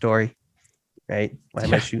liked more story, right? Why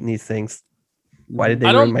am I shooting these things? Why did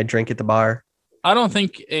they ruin my drink at the bar? I don't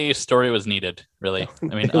think a story was needed, really. I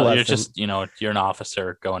mean, It you're just, you're an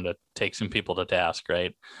officer going to take some people to task,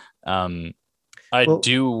 right? I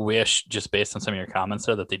do wish, just based on some of your comments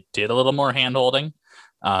there, that they did a little more hand-holding.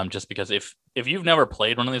 Just because if you've never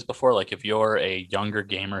played one of these before, like if you're a younger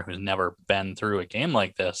gamer who's never been through a game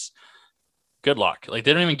like this, good luck. Like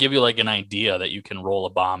they don't even give you like an idea that you can roll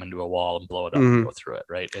a bomb into a wall and blow it up and go through it,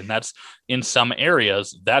 right? And that's, in some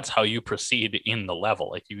areas, that's how you proceed in the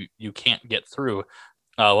level. Like you can't get through.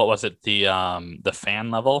 What was it? The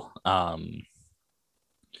fan level.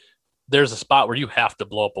 There's a spot where you have to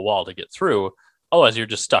blow up a wall to get through. Otherwise, you're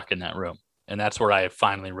just stuck in that room. And that's where I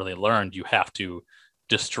finally really learned you have to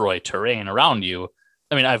destroy terrain around you.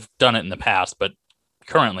 I mean, I've done it in the past, but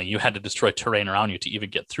currently you had to destroy terrain around you to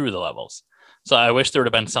even get through the levels. So I wish there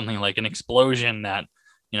would have been something like an explosion that,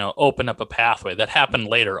 opened up a pathway. That happened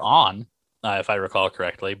later on, if I recall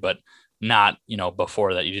correctly, but not,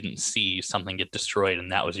 before that. You didn't see something get destroyed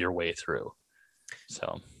and that was your way through.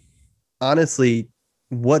 So honestly,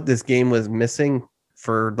 what this game was missing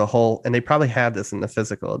for the whole, and they probably had this in the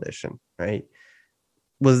physical edition, right,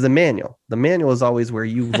 was the manual. The manual is always where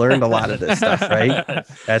you learned a lot of this stuff, right?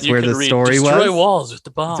 That's where the story was. Destroy walls with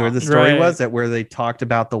the bomb. That's where the story was, that where they talked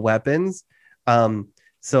about the weapons.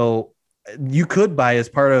 So you could buy, as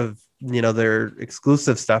part of, their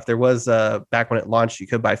exclusive stuff, there was back when it launched, you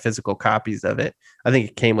could buy physical copies of it. I think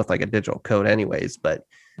it came with like a digital code anyways, but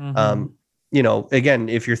again,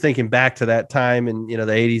 if you're thinking back to that time in, the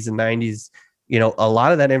 80s and 90s, a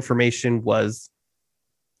lot of that information was,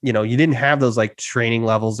 you didn't have those like training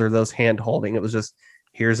levels or those hand holding. It was just,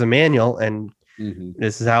 here's a manual and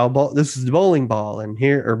this is how this is the bowling ball and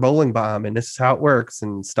here, or bowling bomb, and this is how it works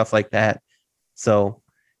and stuff like that. So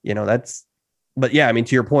that's. But yeah, I mean,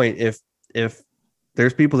 to your point, if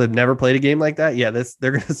there's people that've never played a game like that, yeah,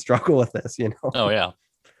 they're gonna struggle with this. Oh yeah.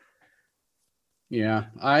 Yeah,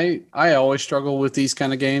 I always struggle with these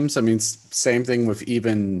kind of games. I mean, same thing with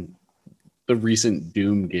even the recent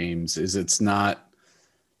Doom games. Is it's not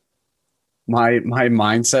my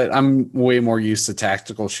mindset. I'm way more used to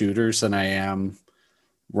tactical shooters than I am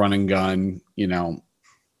run and gun.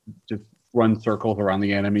 Just run circles around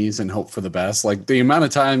the enemies and hope for the best. Like the amount of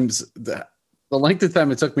times the length of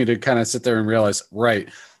time it took me to kind of sit there and realize, right,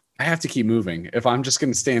 I have to keep moving. If I'm just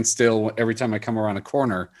going to stand still every time I come around a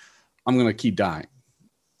corner, I'm going to keep dying.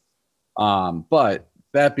 But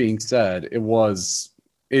that being said,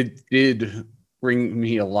 it did bring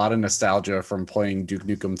me a lot of nostalgia from playing Duke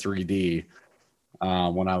Nukem 3D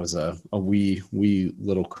when I was a wee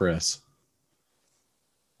little Chris.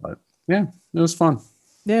 But yeah, it was fun.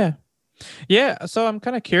 Yeah. So I'm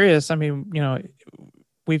kind of curious. I mean,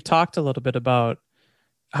 we've talked a little bit about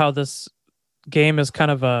how this game is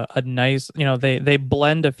kind of a nice, they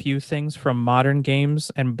blend a few things from modern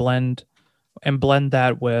games and blend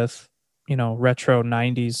that with, retro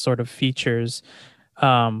 90s sort of features.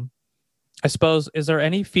 I suppose, is there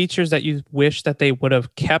any features that you wish that they would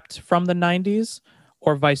have kept from the 90s,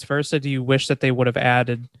 or vice versa? Do you wish that they would have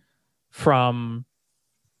added from,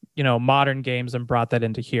 modern games and brought that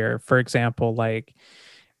into here? For example, like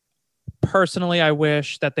personally, I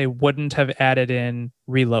wish that they wouldn't have added in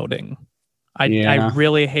reloading. I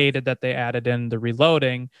really hated that they added in the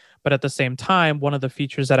reloading, but at the same time, one of the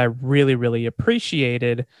features that I really, really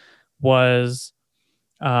appreciated was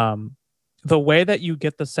the way that you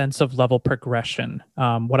get the sense of level progression.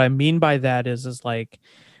 What I mean by that is like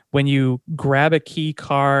when you grab a key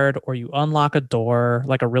card or you unlock a door,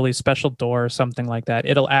 like a really special door or something like that,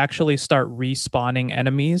 it'll actually start respawning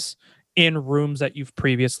enemies in rooms that you've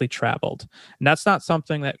previously traveled. And that's not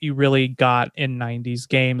something that you really got in 90s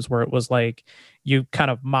games, where it was like you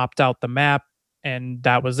kind of mopped out the map and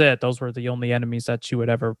that was it. Those were the only enemies that you would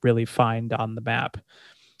ever really find on the map.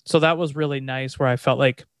 So that was really nice, where I felt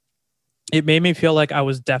like it made me feel like I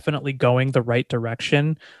was definitely going the right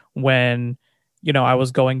direction when, I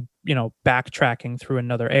was going, backtracking through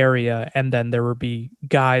another area, and then there would be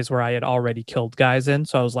guys where I had already killed guys in.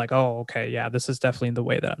 So I was like, oh, okay, yeah, this is definitely the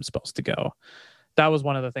way that I'm supposed to go. That was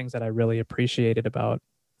one of the things that I really appreciated about.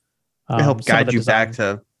 It helped guide you back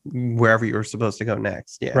to wherever you were supposed to go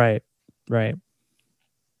next. Yeah. Right.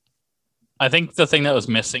 I think the thing that was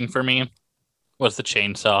missing for me was the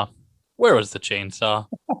chainsaw. Where was the chainsaw?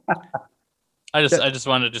 I just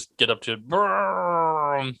wanted to just get up to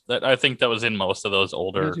that. I think that was in most of those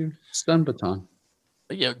older stun baton.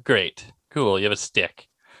 Yeah, great, cool. You have a stick,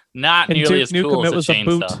 not in nearly Duke as Nukem, cool as it was a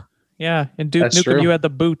chainsaw. Boot. Yeah, in Duke That's Nukem, true. you had the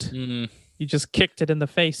boot. Mm, You just kicked it in the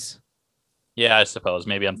face. yeah, I suppose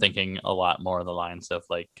maybe I'm thinking a lot more of the lines of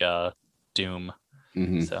like Doom.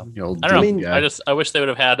 Mm-hmm. So The old I don't know. Doom guy. I wish they would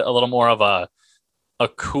have had a little more of a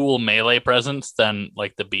cool melee presence than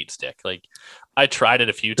like the beat stick. Like I tried it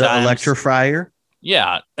a few The times. electrifier.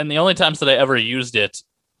 Yeah, and the only times that I ever used it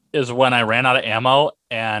is when I ran out of ammo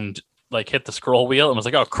and like hit the scroll wheel and was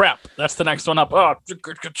like, oh crap, that's the next one up. Oh,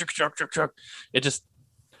 it just,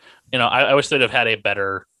 I wish they'd have had a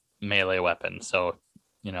better melee weapon. So,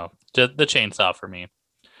 the chainsaw for me.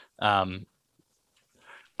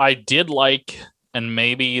 I did like, and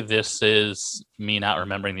maybe this is me not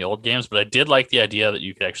remembering the old games, but I did like the idea that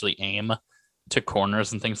you could actually aim to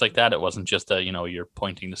corners and things like that. It wasn't just you're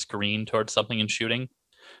pointing the screen towards something and shooting,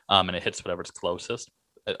 and it hits whatever's closest.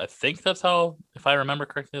 I think that's how, if I remember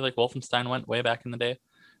correctly, like Wolfenstein went way back in the day.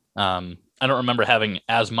 I don't remember having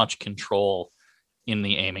as much control in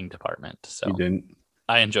the aiming department, so You didn't.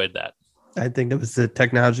 I enjoyed that. I think that was the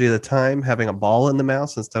technology of the time, having a ball in the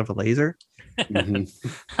mouse instead of a laser. Mhm.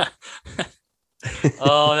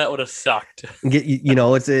 Oh, that would have sucked.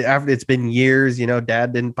 It's been years.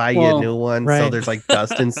 Dad didn't buy you Well, a new one, so right. there's like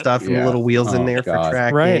dust and stuff and Yeah. little wheels in Oh, there God. for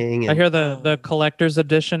tracking. Right. And I hear the collector's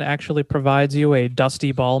edition actually provides you a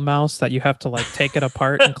dusty ball mouse that you have to like take it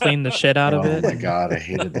apart and clean the shit out of Oh it. my god, I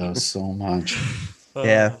hated those so much.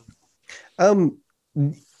 Yeah.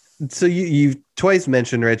 So you've twice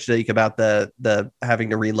mentioned, Rich, Jake, about the having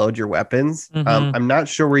to reload your weapons. Mhm. I'm not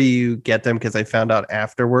sure where you get them, because I found out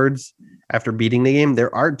afterwards, after beating the game,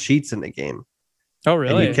 there are cheats in the game. Oh, And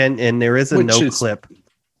really? you can, and there is a Which no is- clip.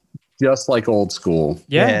 Just like old school.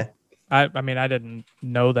 Yeah. I mean, I didn't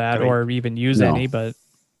know that I mean, or even use no. any, but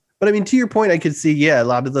But I mean, to your point, I could see, a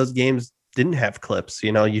lot of those games didn't have clips.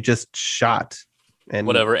 You just shot and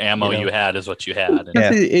Whatever ammo you know. you had is what you had. And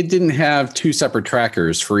Yeah. It didn't have two separate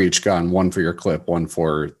trackers for each gun, one for your clip, one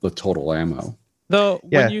for the total ammo. Though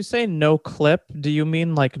Yeah. when you say no clip, do you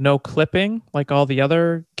mean like no clipping, like all the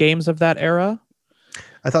other games of that era?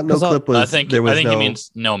 I thought no 'Cause clip I was think there was he no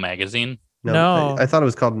means no magazine. No. I thought it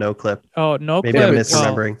was called no clip. Oh, no Maybe clip. I'm Well,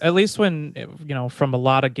 misremembering. at least when from a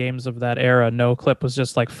lot of games of that era, no clip was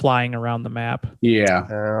just like flying around the map. Yeah.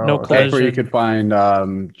 No okay. clip. That's where you Collision. could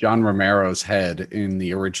find John Romero's head in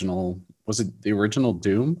the original. Was it the original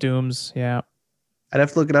Doom? Dooms, yeah. I'd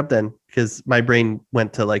have to look it up then because my brain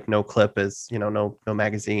went to like no clip as no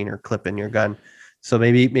magazine or clip in your gun. So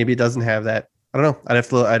maybe it doesn't have that. I don't know.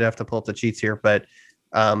 I'd have to pull up the cheats here, but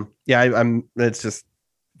I'm it's just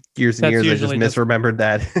years and That's years. I just usually just- misremembered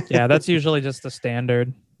that. Yeah, that's usually just the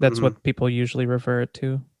standard. That's Mhm. what people usually refer it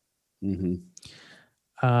to. Mm-hmm.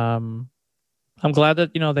 I'm glad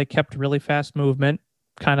that they kept really fast movement,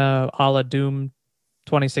 kind of a la Doom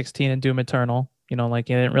 2016 and Doom Eternal. Like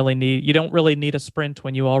you don't really need a sprint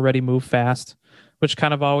when you already move fast, which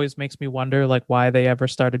kind of always makes me wonder like why they ever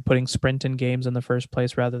started putting sprint in games in the first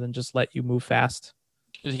place rather than just let you move fast.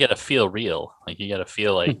 You got to feel real. Like you got to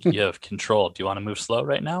feel like you have control. Do you want to move slow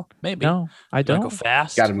right now? Maybe. No, I Do you don't. want to go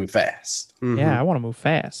fast? Got to move fast. Mhm. Yeah, I want to move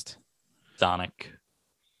fast. Sonic.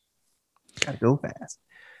 Gotta go fast.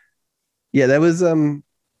 Yeah, that was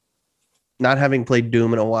not having played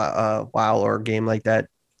Doom in a while or a game like that.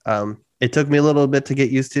 It took me a little bit to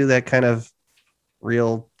get used to that kind of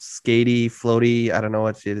real skatey, floaty. I don't know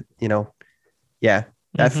what that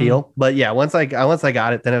Mhm. feel. But yeah, once I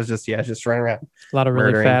got it, then it was just running around. A lot of really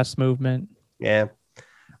Murdering. fast movement. Yeah,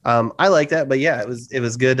 I like that. But yeah, it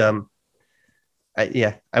was good. I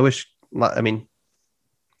wish. I mean,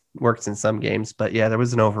 works in some games, but yeah, there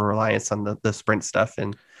was an over reliance on the sprint stuff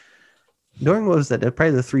and during what was that?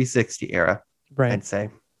 Probably the 360 era. Right. I'd say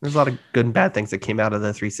there's a lot of good and bad things that came out of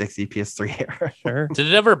the 360 PS3 era. Sure. Did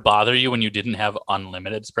it ever bother you when you didn't have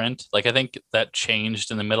unlimited sprint? Like I think that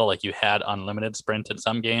changed in the middle. Like you had unlimited sprint in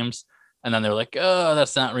some games, and then they're like, "Oh,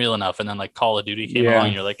 that's not real enough." And then like Call of Duty came Yeah. along,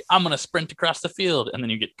 and you're like, "I'm gonna sprint across the field," and then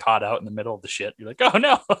you get caught out in the middle of the shit. You're like, "Oh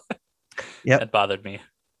no!" Yep. That bothered me.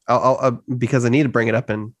 I'll because I need to bring it up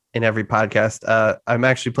in every podcast. I'm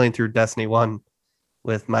actually playing through Destiny 1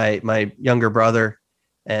 with my younger brother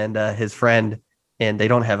and his friend, and they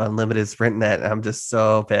don't have unlimited sprint in that. I'm just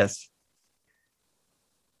so pissed.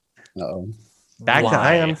 Uh-oh. Back to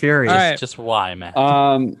Why? Ion Fury. All right. Just why,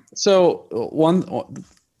 man? So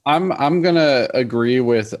I'm gonna agree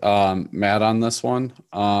with Matt on this one.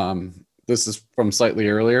 This is from slightly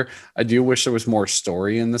earlier. I do wish there was more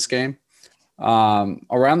story in this game.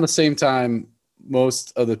 Around the same time,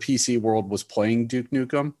 most of the PC world was playing Duke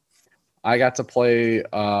Nukem. I got to play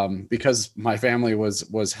because my family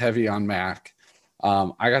was heavy on Mac.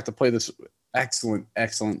 I got to play this excellent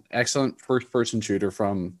first-person shooter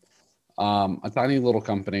from a tiny little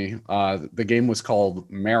company. The game was called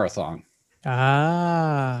Marathon.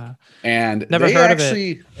 Ah. And Never they heard of it.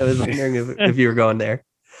 actually, I was wondering if you were going there.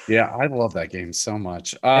 yeah, I love that game so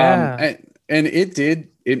much. Yeah. And it did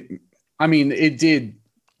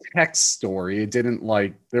text story. It didn't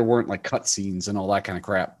there weren't like cutscenes and all that kind of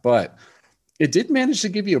crap, but it did manage to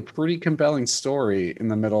give you a pretty compelling story in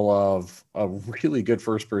the middle of a really good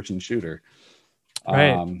first person shooter.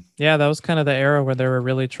 Right. Yeah, that was kind of the era where they were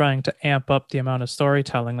really trying to amp up the amount of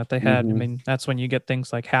storytelling that they had. Mhm. I mean, that's when you get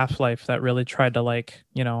things like Half-Life that really tried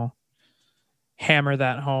to hammer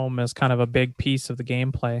that home as kind of a big piece of the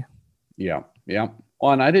gameplay. Yeah.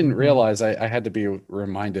 Well, and I didn't Mhm. realize I had to be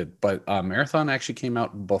reminded, but Marathon actually came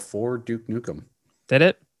out before Duke Nukem. Did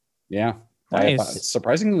it? Yeah. By about, Nice.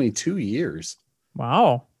 surprisingly 2 years.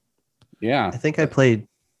 Wow. Yeah. I think I played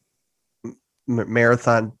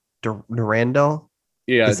Marathon Durandal.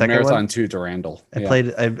 Yeah. The second Marathon one? 2 Durandal.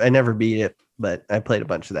 I never beat it, but I played a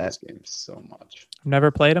bunch of that. This game so much. I've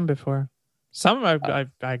never played them before. Some I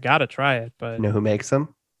gotta try it, but You know who makes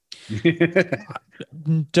them?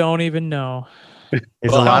 don't even know.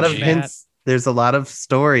 There's Well, a lot of Matt. hints. There's a lot of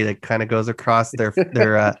story that kind of goes across their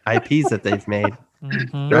IPs that they've made.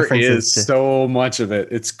 Mhm. There References is to- so much of it.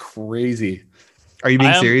 It's crazy. Are you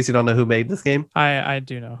being I am- serious? You don't know who made this game? I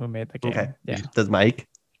do know who made the game. Okay. Yeah. Does Mike?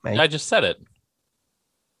 I just said it.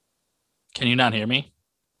 Can you not hear me?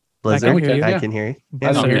 Blizzard? hear you. I Yeah. can hear you. I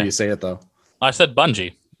Yeah, don't okay. hear you say it though. I said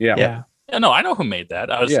Bungie. Yeah. Yeah. Yeah, no, I know who made that.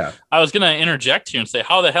 I was gonna interject here and say,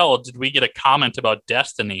 how the hell did we get a comment about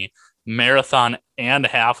Destiny, Marathon, and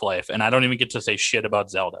Half-Life, and I don't even get to say shit about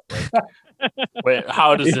Zelda? Like, wait,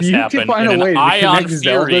 how does If this you can happen find in a way an to Ion connect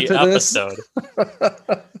Zelda Fury to this. episode?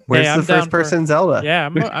 Where's I'm the down first person Zelda? Yeah,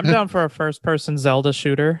 I'm down for a first-person Zelda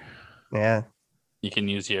shooter. Yeah. You can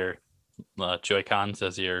use your Joy-Cons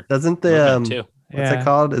as your Doesn't movement the too. what's Yeah. it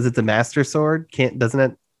called? Is it the Master Sword? Doesn't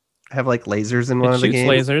it have like lasers in one It of the shoots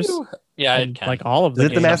games? lasers. Yeah, And it can. like all of Is the it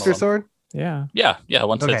the games. Master Some of them. Sword? Yeah. Yeah.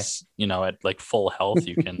 Once Okay. it's at like full health,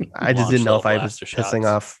 you can. I just launch didn't know if little I was blaster pissing shots.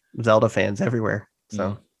 off Zelda fans everywhere.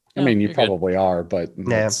 So I mean, you you're good. probably are, but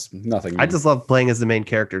Yeah. it's nothing. I new. just love playing as the main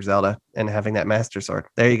character, Zelda, and having that Master Sword.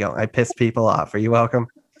 There you go. I pissed people off. Are you welcome?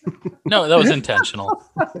 No, that was intentional.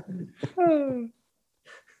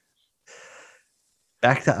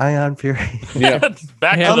 Back to Ion Fury. Yeah,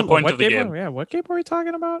 Back Yeah, to the point what of the game. What game are we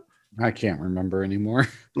talking about? I can't remember anymore.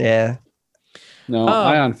 Yeah. No,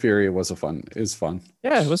 Ion Fury is fun.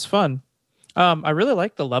 Yeah, it was fun. I really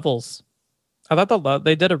liked the levels. I thought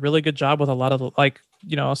they did a really good job with a lot of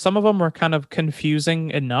some of them were kind of confusing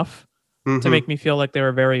enough to Mhm. make me feel like they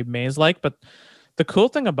were very maze-like. But the cool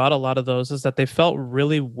thing about a lot of those is that they felt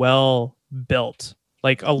really well built.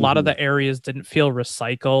 Like a lot of the areas didn't feel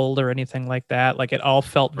recycled or anything like that. Like it all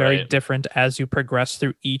felt very Right. different as you progress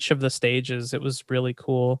through each of the stages. It was really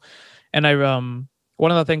cool. And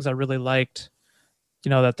one of the things I really liked,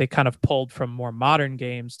 that they kind of pulled from more modern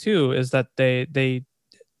games too, is that they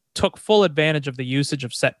took full advantage of the usage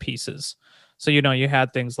of set pieces. So, you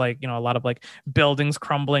had things like, a lot of like buildings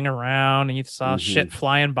crumbling around and you saw shit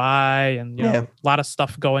flying by and, Yeah. a lot of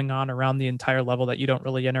stuff going on around the entire level that you don't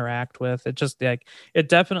really interact with. It just it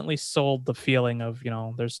definitely sold the feeling of,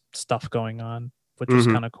 there's stuff going on, which was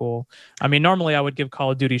Mhm. kind of cool. I mean, normally I would give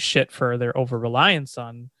Call of Duty shit for their over reliance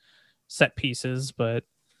on set pieces, but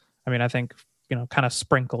I mean, I think, kind of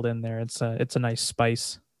sprinkled in there. It's a nice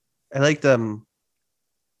spice. I liked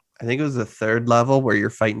I think it was the third level where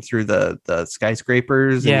you're fighting through the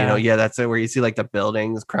skyscrapers. And that's it, where you see like the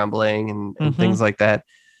buildings crumbling and things like that.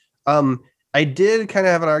 I did kind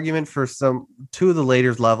of have an argument for two of the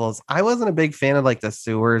later levels. I wasn't a big fan of like the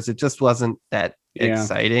sewers. It just wasn't that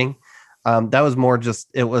exciting. That was more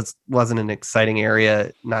just wasn't an exciting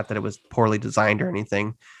area. Not that it was poorly designed or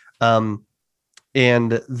anything. And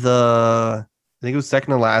I think it was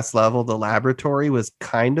second to last level. The laboratory was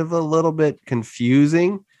kind of a little bit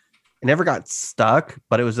confusing. I never got stuck,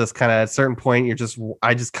 but it was just kind of at a certain point.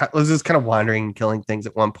 I was just kind of wandering and killing things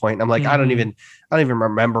at one point. And I'm like, I don't even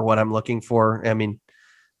remember what I'm looking for. I mean,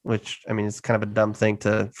 it's kind of a dumb thing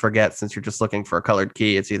to forget since you're just looking for a colored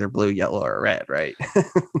key. It's either blue, yellow, or red, right?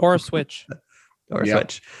 Or a switch.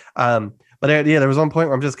 Switch. But there was one point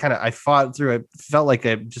where I fought through it. Felt like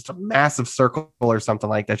just a massive circle or something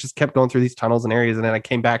like that. Just kept going through these tunnels and areas. And then I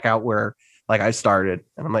came back out where like I started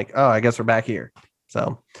and I'm like, oh, I guess we're back here.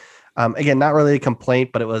 So again, not really a complaint,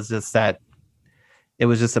 but it was just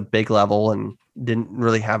a big level and didn't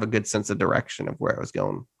really have a good sense of direction of where I was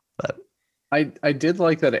going. But I did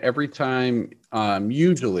like that every time,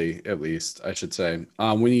 usually at least I should say,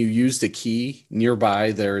 when you use the key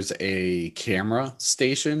nearby, there's a camera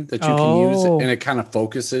station that you can use, and it kind of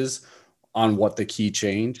focuses on what the key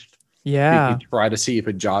changed. Yeah. You can try to see if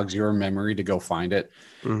it jogs your memory to go find it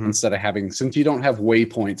instead of since you don't have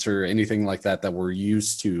waypoints or anything like that we're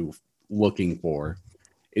used to looking for,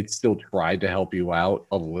 it still tried to help you out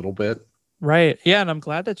a little bit. Right. Yeah. And I'm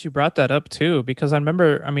glad that you brought that up too, because I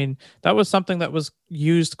remember, that was something that was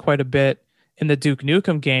used quite a bit in the Duke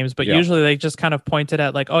Nukem games, but usually they just kind of pointed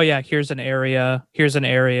at like, oh yeah, here's an area.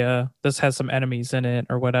 This has some enemies in it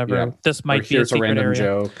or whatever. Yeah. This might be a secret random area.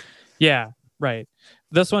 Joke. Yeah. Right.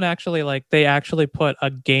 This one actually, they actually put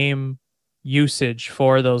a game usage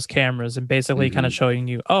for those cameras and basically kind of showing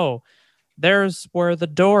you, oh, there's where the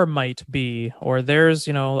door might be, or there's,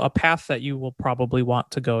 a path that you will probably want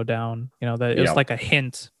to go down. That it was like a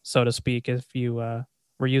hint, so to speak, if you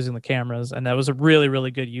were using the cameras. And that was a really,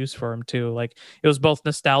 really good use for them too. Like it was both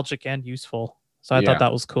nostalgic and useful. So I thought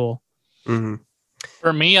that was cool. Mm-hmm.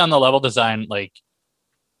 For me on the level design,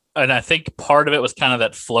 and I think part of it was kind of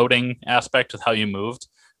that floating aspect with how you moved.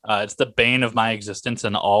 It's the bane of my existence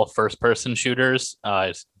in all first-person shooters.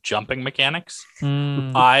 Is jumping mechanics.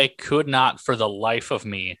 I could not, for the life of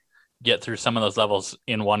me, get through some of those levels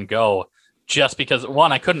in one go, just because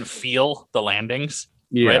one, I couldn't feel the landings.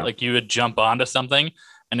 Yeah. Right, like you would jump onto something,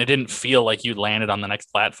 and it didn't feel like you landed on the next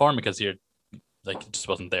platform because you're like it just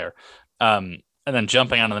wasn't there. And then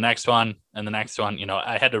jumping onto the next one and the next one,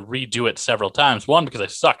 I had to redo it several times. One, because I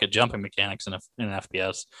suck at jumping mechanics in an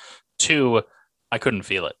FPS. Two, I couldn't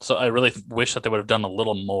feel it. So I really wish that they would have done a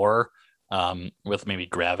little more with maybe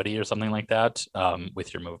gravity or something like that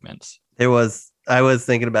with your movements. I was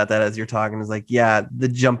thinking about that as you're talking. It's like, yeah, the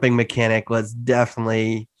jumping mechanic was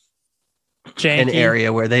definitely janky. An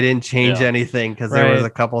area where they didn't change anything, because there was a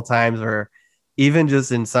couple times where even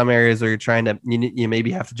just in some areas where you're trying to, you maybe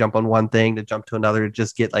have to jump on one thing to jump to another to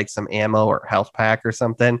just get like some ammo or health pack or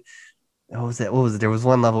something. What was it? There was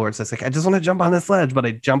one level where it's just like, I just want to jump on this ledge, but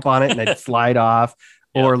I jump on it and I'd slide off.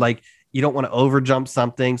 or like you don't want to over jump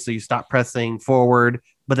something, so you stop pressing forward,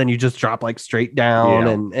 but then you just drop like straight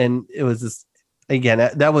down. And it was this again,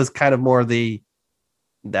 that was kind of more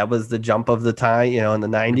that was the jump of the time, in the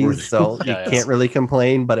 90s. So you can't really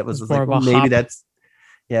complain, but it was like,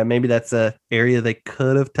 maybe that's a area they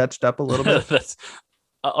could have touched up a little bit.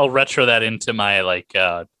 I'll retro that into my like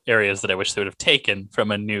areas that I wish they would have taken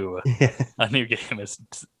from a new game. Is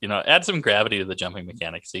add some gravity to the jumping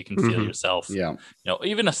mechanics so you can feel yourself. Yeah,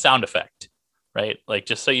 even a sound effect, right? Like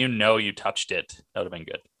just so you touched it. That would have been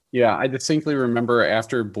good. Yeah, I distinctly remember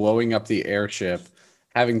after blowing up the airship,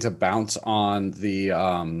 having to bounce on the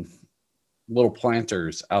little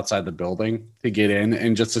planters outside the building to get in,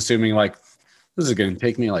 and just assuming like this is going to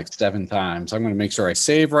take me like 7 times. I'm going to make sure I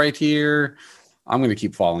save right here. I'm going to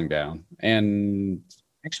keep falling down. And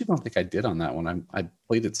I actually don't think I did on that one. I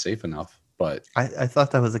played it safe enough, but I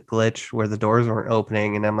thought that was a glitch where the doors weren't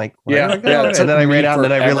opening, and I'm like, and then I ran out, and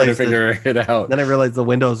then I realized it out. Then I realized the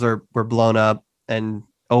windows were blown up and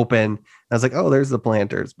open. I was like, oh, there's the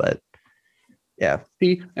planters, but yeah.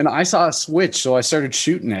 See, and I saw a switch, so I started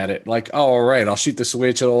shooting at it. Like, oh, all right, I'll shoot the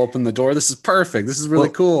switch. It'll open the door. This is perfect. This is really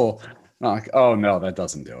cool. Like, oh no, that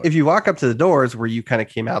doesn't do it. If you walk up to the doors where you kind of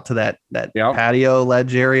came out to that patio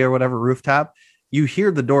ledge area or whatever rooftop, you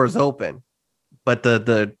hear the doors open, but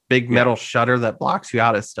the big metal shutter that blocks you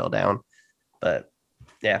out is still down. But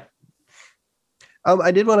yeah,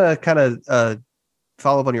 I did want to kind of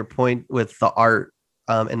follow up on your point with the art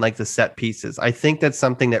and like the set pieces. I think that's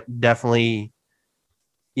something that definitely,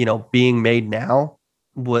 being made now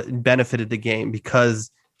would benefited the game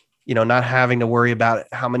because. Not having to worry about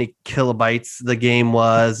how many kilobytes the game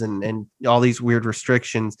was and all these weird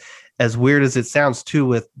restrictions, as weird as it sounds too,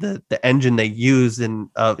 with the engine they used and,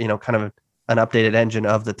 kind of an updated engine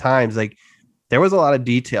of the times, like there was a lot of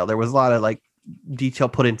detail. There was a lot of like detail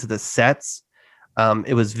put into the sets.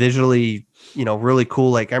 It was visually, really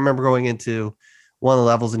cool. Like I remember going into one of the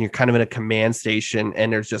levels and you're kind of in a command station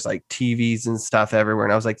and there's just like TVs and stuff everywhere.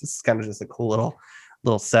 And I was like, this is kind of just a cool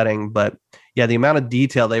little setting, but yeah, the amount of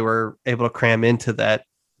detail they were able to cram into that,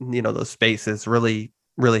 those spaces really,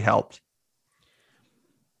 really helped.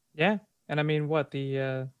 Yeah. And I mean,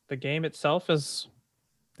 the game itself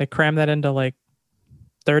they cram that into like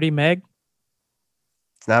 30 meg.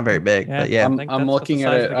 It's not very big, but yeah. I'm looking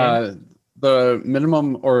at it. The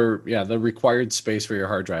minimum the required space for your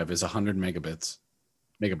hard drive is 100 megabytes.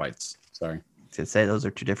 Sorry. To say those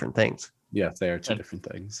are two different things. Yes, they are two different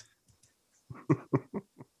things.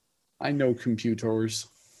 I know computers.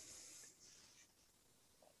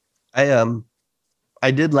 I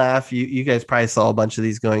did laugh. You guys probably saw a bunch of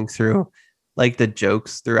these going through, like the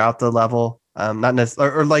jokes throughout the level. Not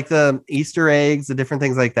necessarily, or like the Easter eggs, the different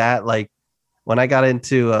things like that. Like when I got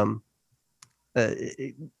into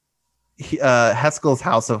Haskell's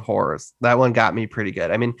House of Horrors, that one got me pretty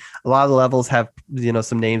good. I mean, a lot of the levels have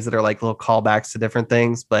some names that are like little callbacks to different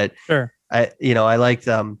things, but sure. I liked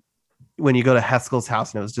when you go to Haskell's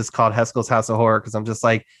house and it was just called Haskell's House of Horror, because I'm just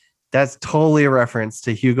like, that's totally a reference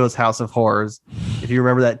to Hugo's House of Horrors. If you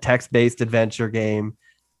remember that text-based adventure game,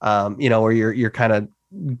 where you're kind of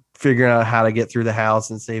figuring out how to get through the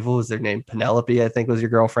house and save, what was their name? Penelope, I think was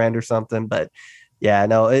your girlfriend or something. But yeah,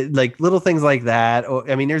 no, like little things like that.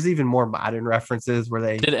 I mean, there's even more modern references where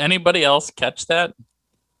they. Did anybody else catch that?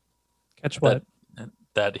 Catch what?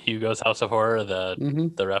 That Hugo's House of Horror,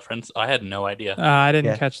 the reference. I had no idea. I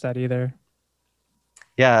didn't catch that either.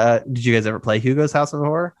 Yeah, did you guys ever play Hugo's House of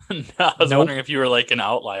Horror? No, I was wondering if you were like an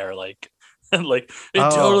outlier, like it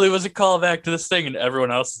totally was a callback to this thing, and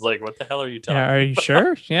everyone else is like, "What the hell are you talking?" Yeah, are you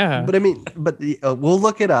sure? Yeah, but I mean, we'll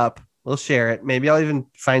look it up. We'll share it. Maybe I'll even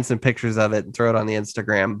find some pictures of it and throw it on the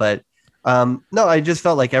Instagram. But no, I just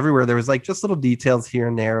felt like everywhere there was like just little details here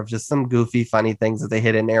and there of just some goofy, funny things that they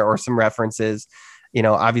hid in there or some references.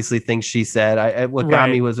 Obviously things she said. What got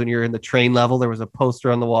me was when you're in the train level, there was a poster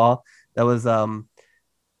on the wall that was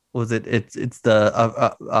it's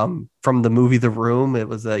the from the movie The Room. It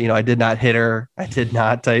was I did not hit her, I did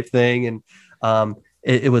not type thing, and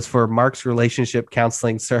it was for Mark's relationship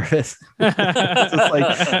counseling service. Just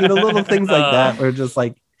like little things like that were just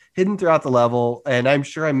like hidden throughout the level, and I'm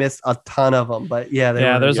sure I missed a ton of them. But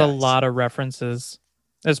there's a lot of references,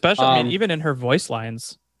 especially I mean even in her voice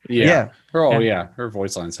lines. Her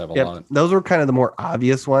voice lines have a lot. Those were kind of the more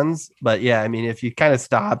obvious ones, but yeah, I mean, if you kind of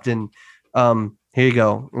stopped and here you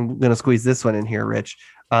go, I'm gonna squeeze this one in here, Rich.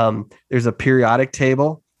 There's a periodic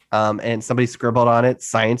table, and somebody scribbled on it,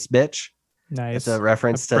 "Science bitch." Nice. It's a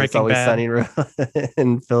reference to It's Always Sunny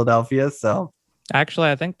in Philadelphia. So actually,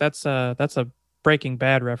 I think that's a Breaking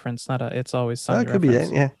Bad reference, not a It's Always Sunny. It could be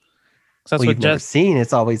that, yeah. 'Cause that's well, what you've never Jess seen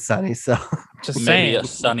It's Always Sunny, so just Maybe saying.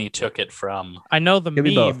 Sunny took it from. I know the it could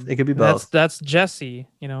be meme. both. It could be That's both. that's Jesse.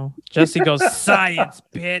 You know, Jesse goes science,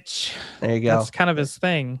 bitch. There you go. That's kind of his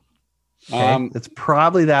thing. Okay, it's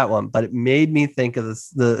probably that one, but it made me think of this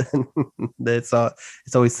the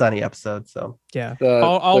It's Always Sunny episode. So Yeah, The-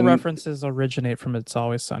 all the- references originate from It's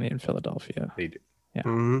Always Sunny in Philadelphia. They do.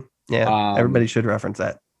 yeah, everybody Um, should reference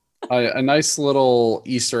that. A nice little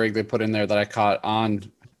Easter egg they put in there that I caught on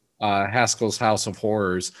Haskell's House of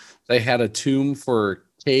Horrors. They had a tomb for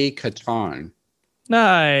Kay Katarn.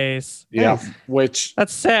 Nice. Yeah, Nice. which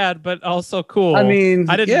That's sad, but also cool. I mean,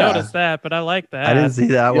 I didn't yeah. notice that, but I like that. I didn't see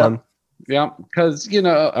that Yeah. one. Yeah, because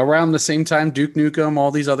around the same time Duke Nukem,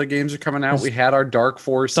 all these other games are coming out. There's We had our Dark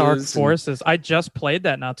Forces. Dark and Forces. I just played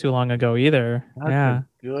that not too long ago either. that's Yeah, a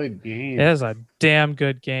good game. it is a damn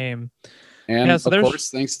good game. And Yeah, so of there's- course,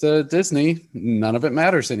 thanks to Disney, none of it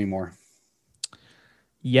matters anymore.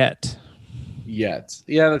 Yet. Yet.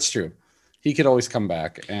 Yeah, that's true. He could always come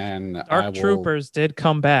back, and I Dark will- Troopers did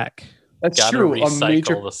come back. That's Got to true.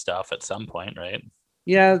 recycle the stuff at some point, right?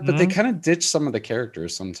 Yeah, but they Mhm. kind of ditch some of the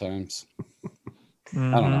characters sometimes. I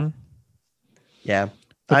don't know. Mhm. Yeah,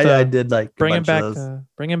 But I did like a Bringing bunch of those.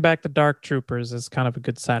 bringing back the Dark Troopers is kind of a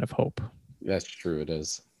good sign of hope. That's true. It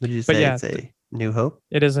is. Would you but say yeah, it's a New Hope?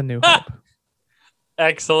 It is a new hope.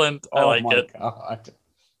 Excellent. I like it. God.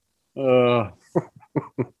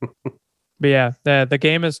 But yeah, the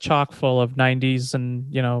game is chock full of 90s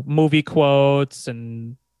and movie quotes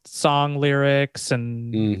and song lyrics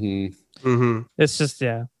and Mm-hmm. it's just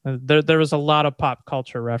there was a lot of pop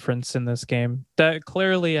culture reference in this game. That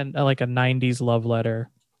clearly like a 90s love letter.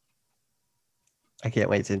 I can't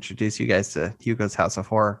wait to introduce you guys to Hugo's House of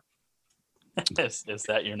Horror. Is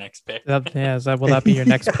that your next pick? Will that be your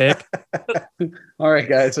next pick? All right,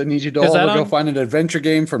 guys. I need you to Is all that go on- find an adventure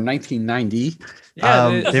game from 1990.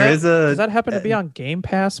 Does that happen to be on Game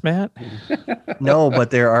Pass, Matt? No,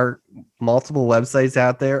 but there are multiple websites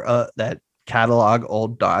out there that catalog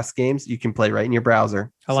old DOS games you can play right in your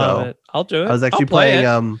browser. I love it. I'll do it. I was actually I'll play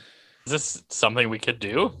playing. it. Is this something we could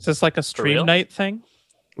do? Is this like a stream real? night thing?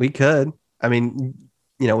 We could. I mean,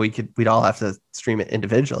 we'd all have to stream it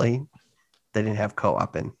individually. They didn't have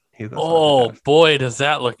co-op in Hugo's. Oh House. boy, does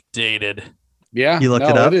that look dated. Yeah, You looked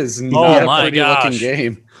it up? It is. Oh not a my pretty looking gosh.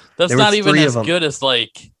 game. That's There not was even 3 of as them. good as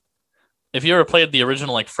like if you ever played the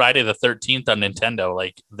original like Friday the 13th on Nintendo,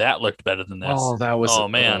 like that looked better than this. Oh, that was. Oh,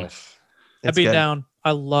 man. I'd It's be good. down.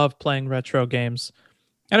 I love playing retro games.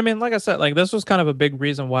 And I mean, like I said, like this was kind of a big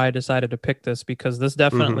reason why I decided to pick this because this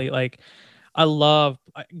definitely like I love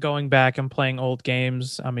going back and playing old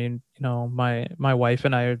games. I mean, my wife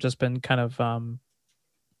and I have just been kind of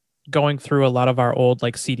going through a lot of our old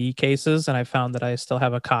like CD cases, and I found that I still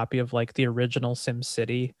have a copy of like the original Sim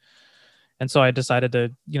City. And so I decided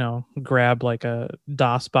to, grab like a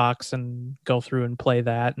DOS box and go through and play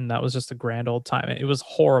that. And that was just a grand old time. It was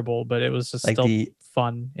horrible, but it was just Like still the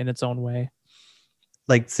fun in its own way.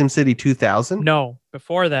 like SimCity 2000. No,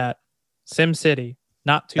 before that, Sim City,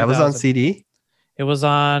 not 2000. That was on CD. It was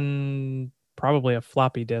on probably a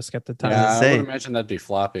floppy disk at the time. Yeah, I say. would imagine that'd be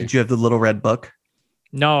floppy. Did you have the little red book?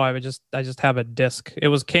 No, I just have a disc.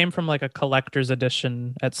 It came from like a collector's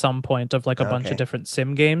edition at some point of like a bunch Okay. of different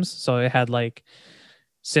sim games. So it had like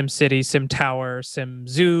Sim City, Sim Tower, Sim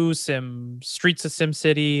Zoo, Sim Streets of Sim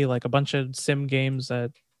City, like a bunch of sim games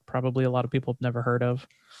that probably a lot of people have never heard of.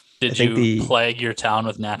 Did I think you the- plague your town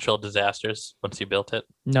with natural disasters once you built it?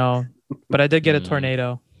 No, but I did get a Hmm.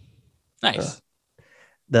 tornado. Nice.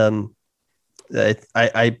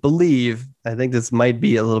 I believe, I think this might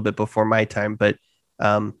be a little bit before my time, but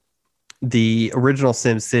the original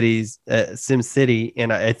SimCity,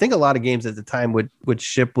 and I think a lot of games at the time would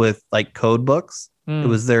ship with like code books. Hmm. It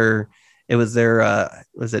was their was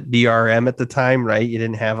it DRM at the time, right? You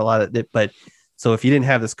didn't have a lot of it, but so if you didn't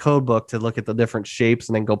have this code book to look at the different shapes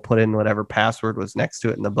and then go put in whatever password was next to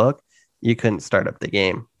it in the book, you couldn't start up the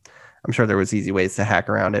game. I'm sure there was easy ways to hack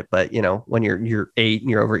around it, but when you're 8 and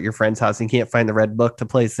you're over at your friend's house and you can't find the red book to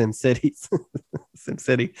play SimCity,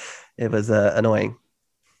 it was annoying.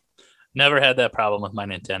 Never had that problem with my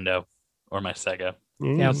Nintendo or my Sega.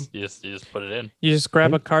 Yeah. You just put it in. You just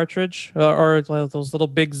grab a cartridge or those little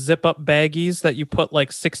big zip up baggies that you put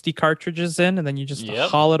like 60 cartridges in, and then you just Yep.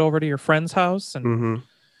 haul it over to your friend's house and Mm-hmm.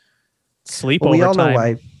 sleep Well, we all overtime. know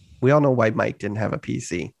why. We all know why Mike didn't have a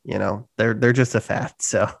PC. They're just a fact.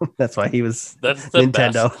 So that's why he was. That's the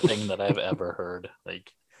Nintendo. best thing that I've ever heard.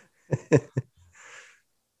 Like,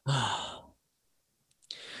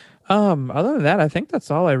 Other than that, I think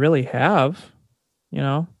that's all I really have.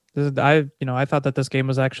 I thought that this game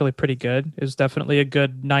was actually pretty good. It was definitely a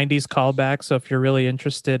good 90s callback. So if you're really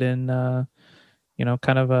interested in kind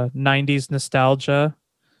of a 90s nostalgia,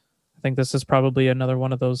 I think this is probably another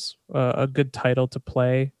one of those a good title to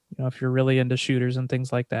play, if you're really into shooters and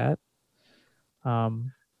things like that.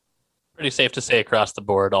 Pretty safe to say across the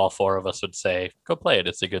board, all four of us would say, go play it.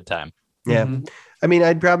 It's a good time. Yeah. Mhm. I mean,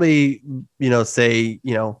 I'd probably, say,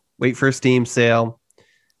 wait for a Steam sale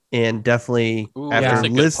and definitely Ooh, after that's a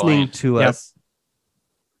good listening point. to Yep. us,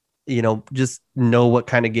 just know what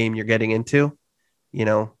kind of game you're getting into,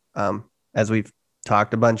 as we've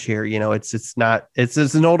talked a bunch here, it's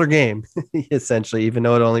an older game essentially, even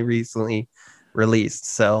though it only recently released.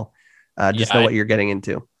 So just Yeah, know what you're getting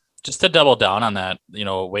into. Just to double down on that,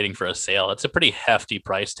 waiting for a sale, it's a pretty hefty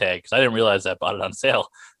price tag because I didn't realize I bought it on sale.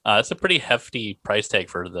 It's a pretty hefty price tag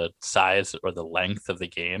for the size or the length of the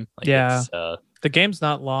game. Yeah. It's, The game's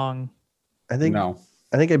not long. I think No.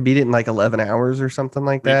 I beat it in like 11 hours or something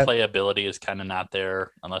like that. replayability is kind of not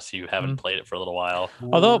there unless you haven't played it for a little while.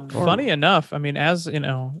 Although, funny enough, I mean, as you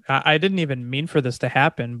know, I didn't even mean for this to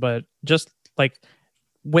happen, but just like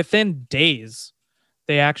within days,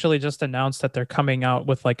 they actually just announced that they're coming out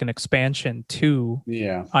with like an expansion to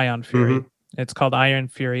Yeah. Ion Fury. It's called Iron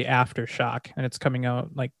Fury Aftershock, and it's coming out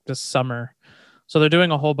like this summer. So they're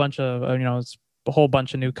doing a whole bunch of, it's a whole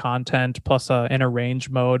bunch of new content plus a in a range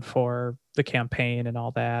mode for the campaign and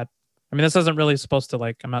all that. I mean, this isn't really supposed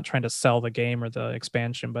to I'm not trying to sell the game or the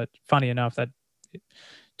expansion, but funny enough that it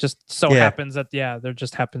just so happens that there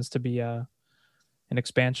just happens to be an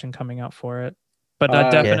expansion coming out for it.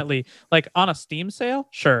 But definitely on a Steam sale,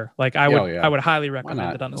 sure. I would highly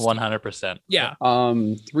recommend it on a Steam. 100%. Yeah.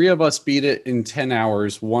 3 of us beat it in 10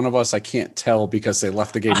 hours. One of us I can't tell because they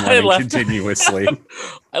left the game running continuously.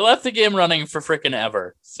 I left the game running for freaking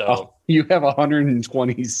ever. So you have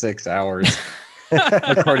 126 hours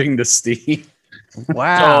according to Steam.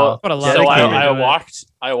 Wow. What a lot so of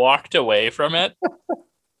I walked away from it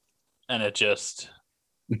and it just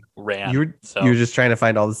ran. You were just trying to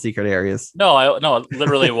find all the secret areas. No, I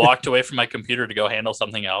literally walked away from my computer to go handle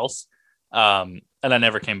something else. And I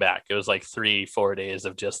never came back. It was like 3-4 days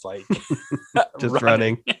of just just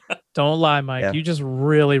running. Don't lie, Mike. Yeah. You just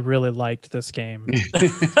really, really liked this game.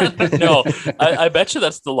 No, I bet you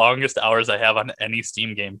that's the longest hours I have on any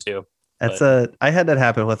Steam game too. I had that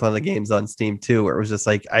happen with one of the games on Steam too, where it was just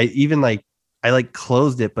I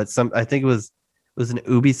closed it, but I think it was an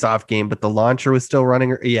Ubisoft game, but the launcher was still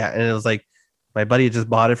running. Yeah. And it was like, my buddy had just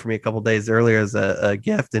bought it for me a couple days earlier as a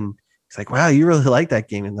gift. And he's like, wow, you really like that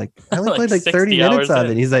game. And I only played 30 minutes of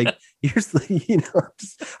it. And he's like,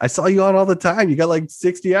 I saw you on all the time. You got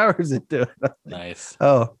 60 hours into it. Nice.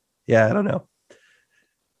 Oh yeah. I don't know.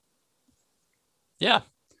 Yeah.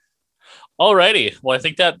 Alrighty. Well, I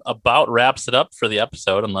think that about wraps it up for the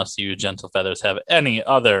episode, unless you gentle feathers have any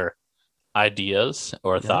other ideas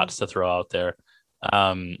or thoughts to throw out there.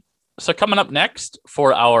 So coming up next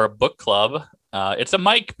for our book club, it's a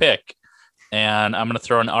Mike pick, and I'm going to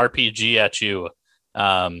throw an RPG at you.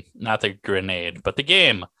 Not the grenade, but the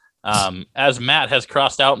game. As Matt has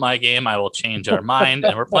crossed out my game, I will change our mind,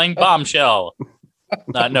 and we're playing Bombshell.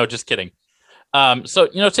 No, just kidding. So,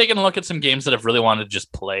 taking a look at some games that I've really wanted to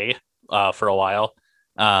just play for a while.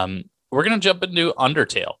 We're going to jump into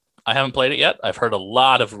Undertale. I haven't played it yet. I've heard a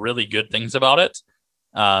lot of really good things about it.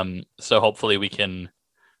 So hopefully we can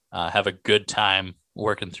have a good time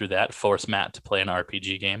working through that. Force Matt to play an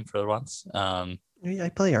RPG game for once. I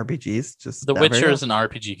play RPGs. Just The Witcher is an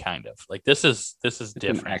RPG kind of. This is It's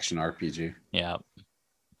different. an action RPG. Yeah.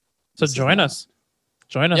 So join us.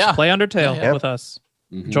 Yeah. Play Undertale Yeah. with us.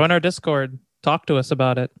 Mhm. Join our Discord. Talk to us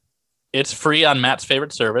about it. It's free on Matt's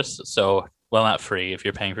favorite service. So, well, not free. If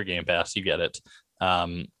you're paying for Game Pass, you get it.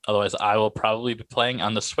 Otherwise, I will probably be playing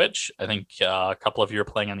on the Switch. I think a couple of you are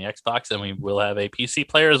playing on the Xbox, and we will have a PC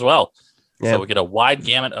player as well. Yeah. So we get a wide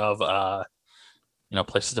gamut of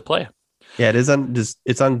places to play. Yeah, it is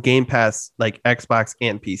it's on Game Pass, like Xbox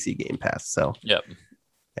and PC Game Pass. So Yep.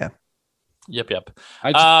 Yeah. Yep.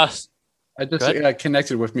 I Go just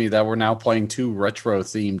connected with me that we're now playing 2 retro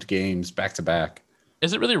themed games back to back.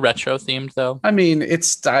 Is it really retro themed though? I mean,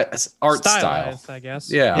 it's art style. Stylized, I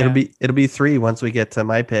guess. Yeah. it'll be 3 once we get to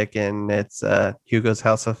my pick, and it's Hugo's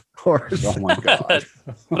House of Horrors. Oh my god.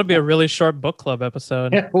 It'll be a really short book club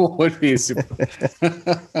episode. It would be super.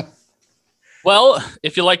 Well,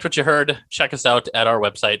 if you liked what you heard, check us out at our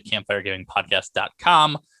website,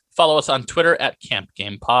 campfiregamingpodcast.com. Follow us on Twitter at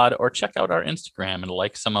CampGamePod, or check out our Instagram and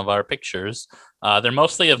like some of our pictures. They're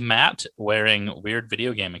mostly of Matt wearing weird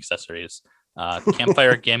video game accessories.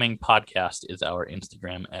 Campfire Gaming Podcast is our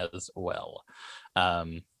Instagram as well.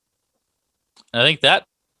 I think that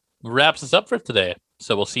wraps us up for today.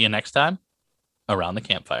 So we'll see you next time around the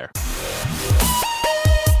campfire.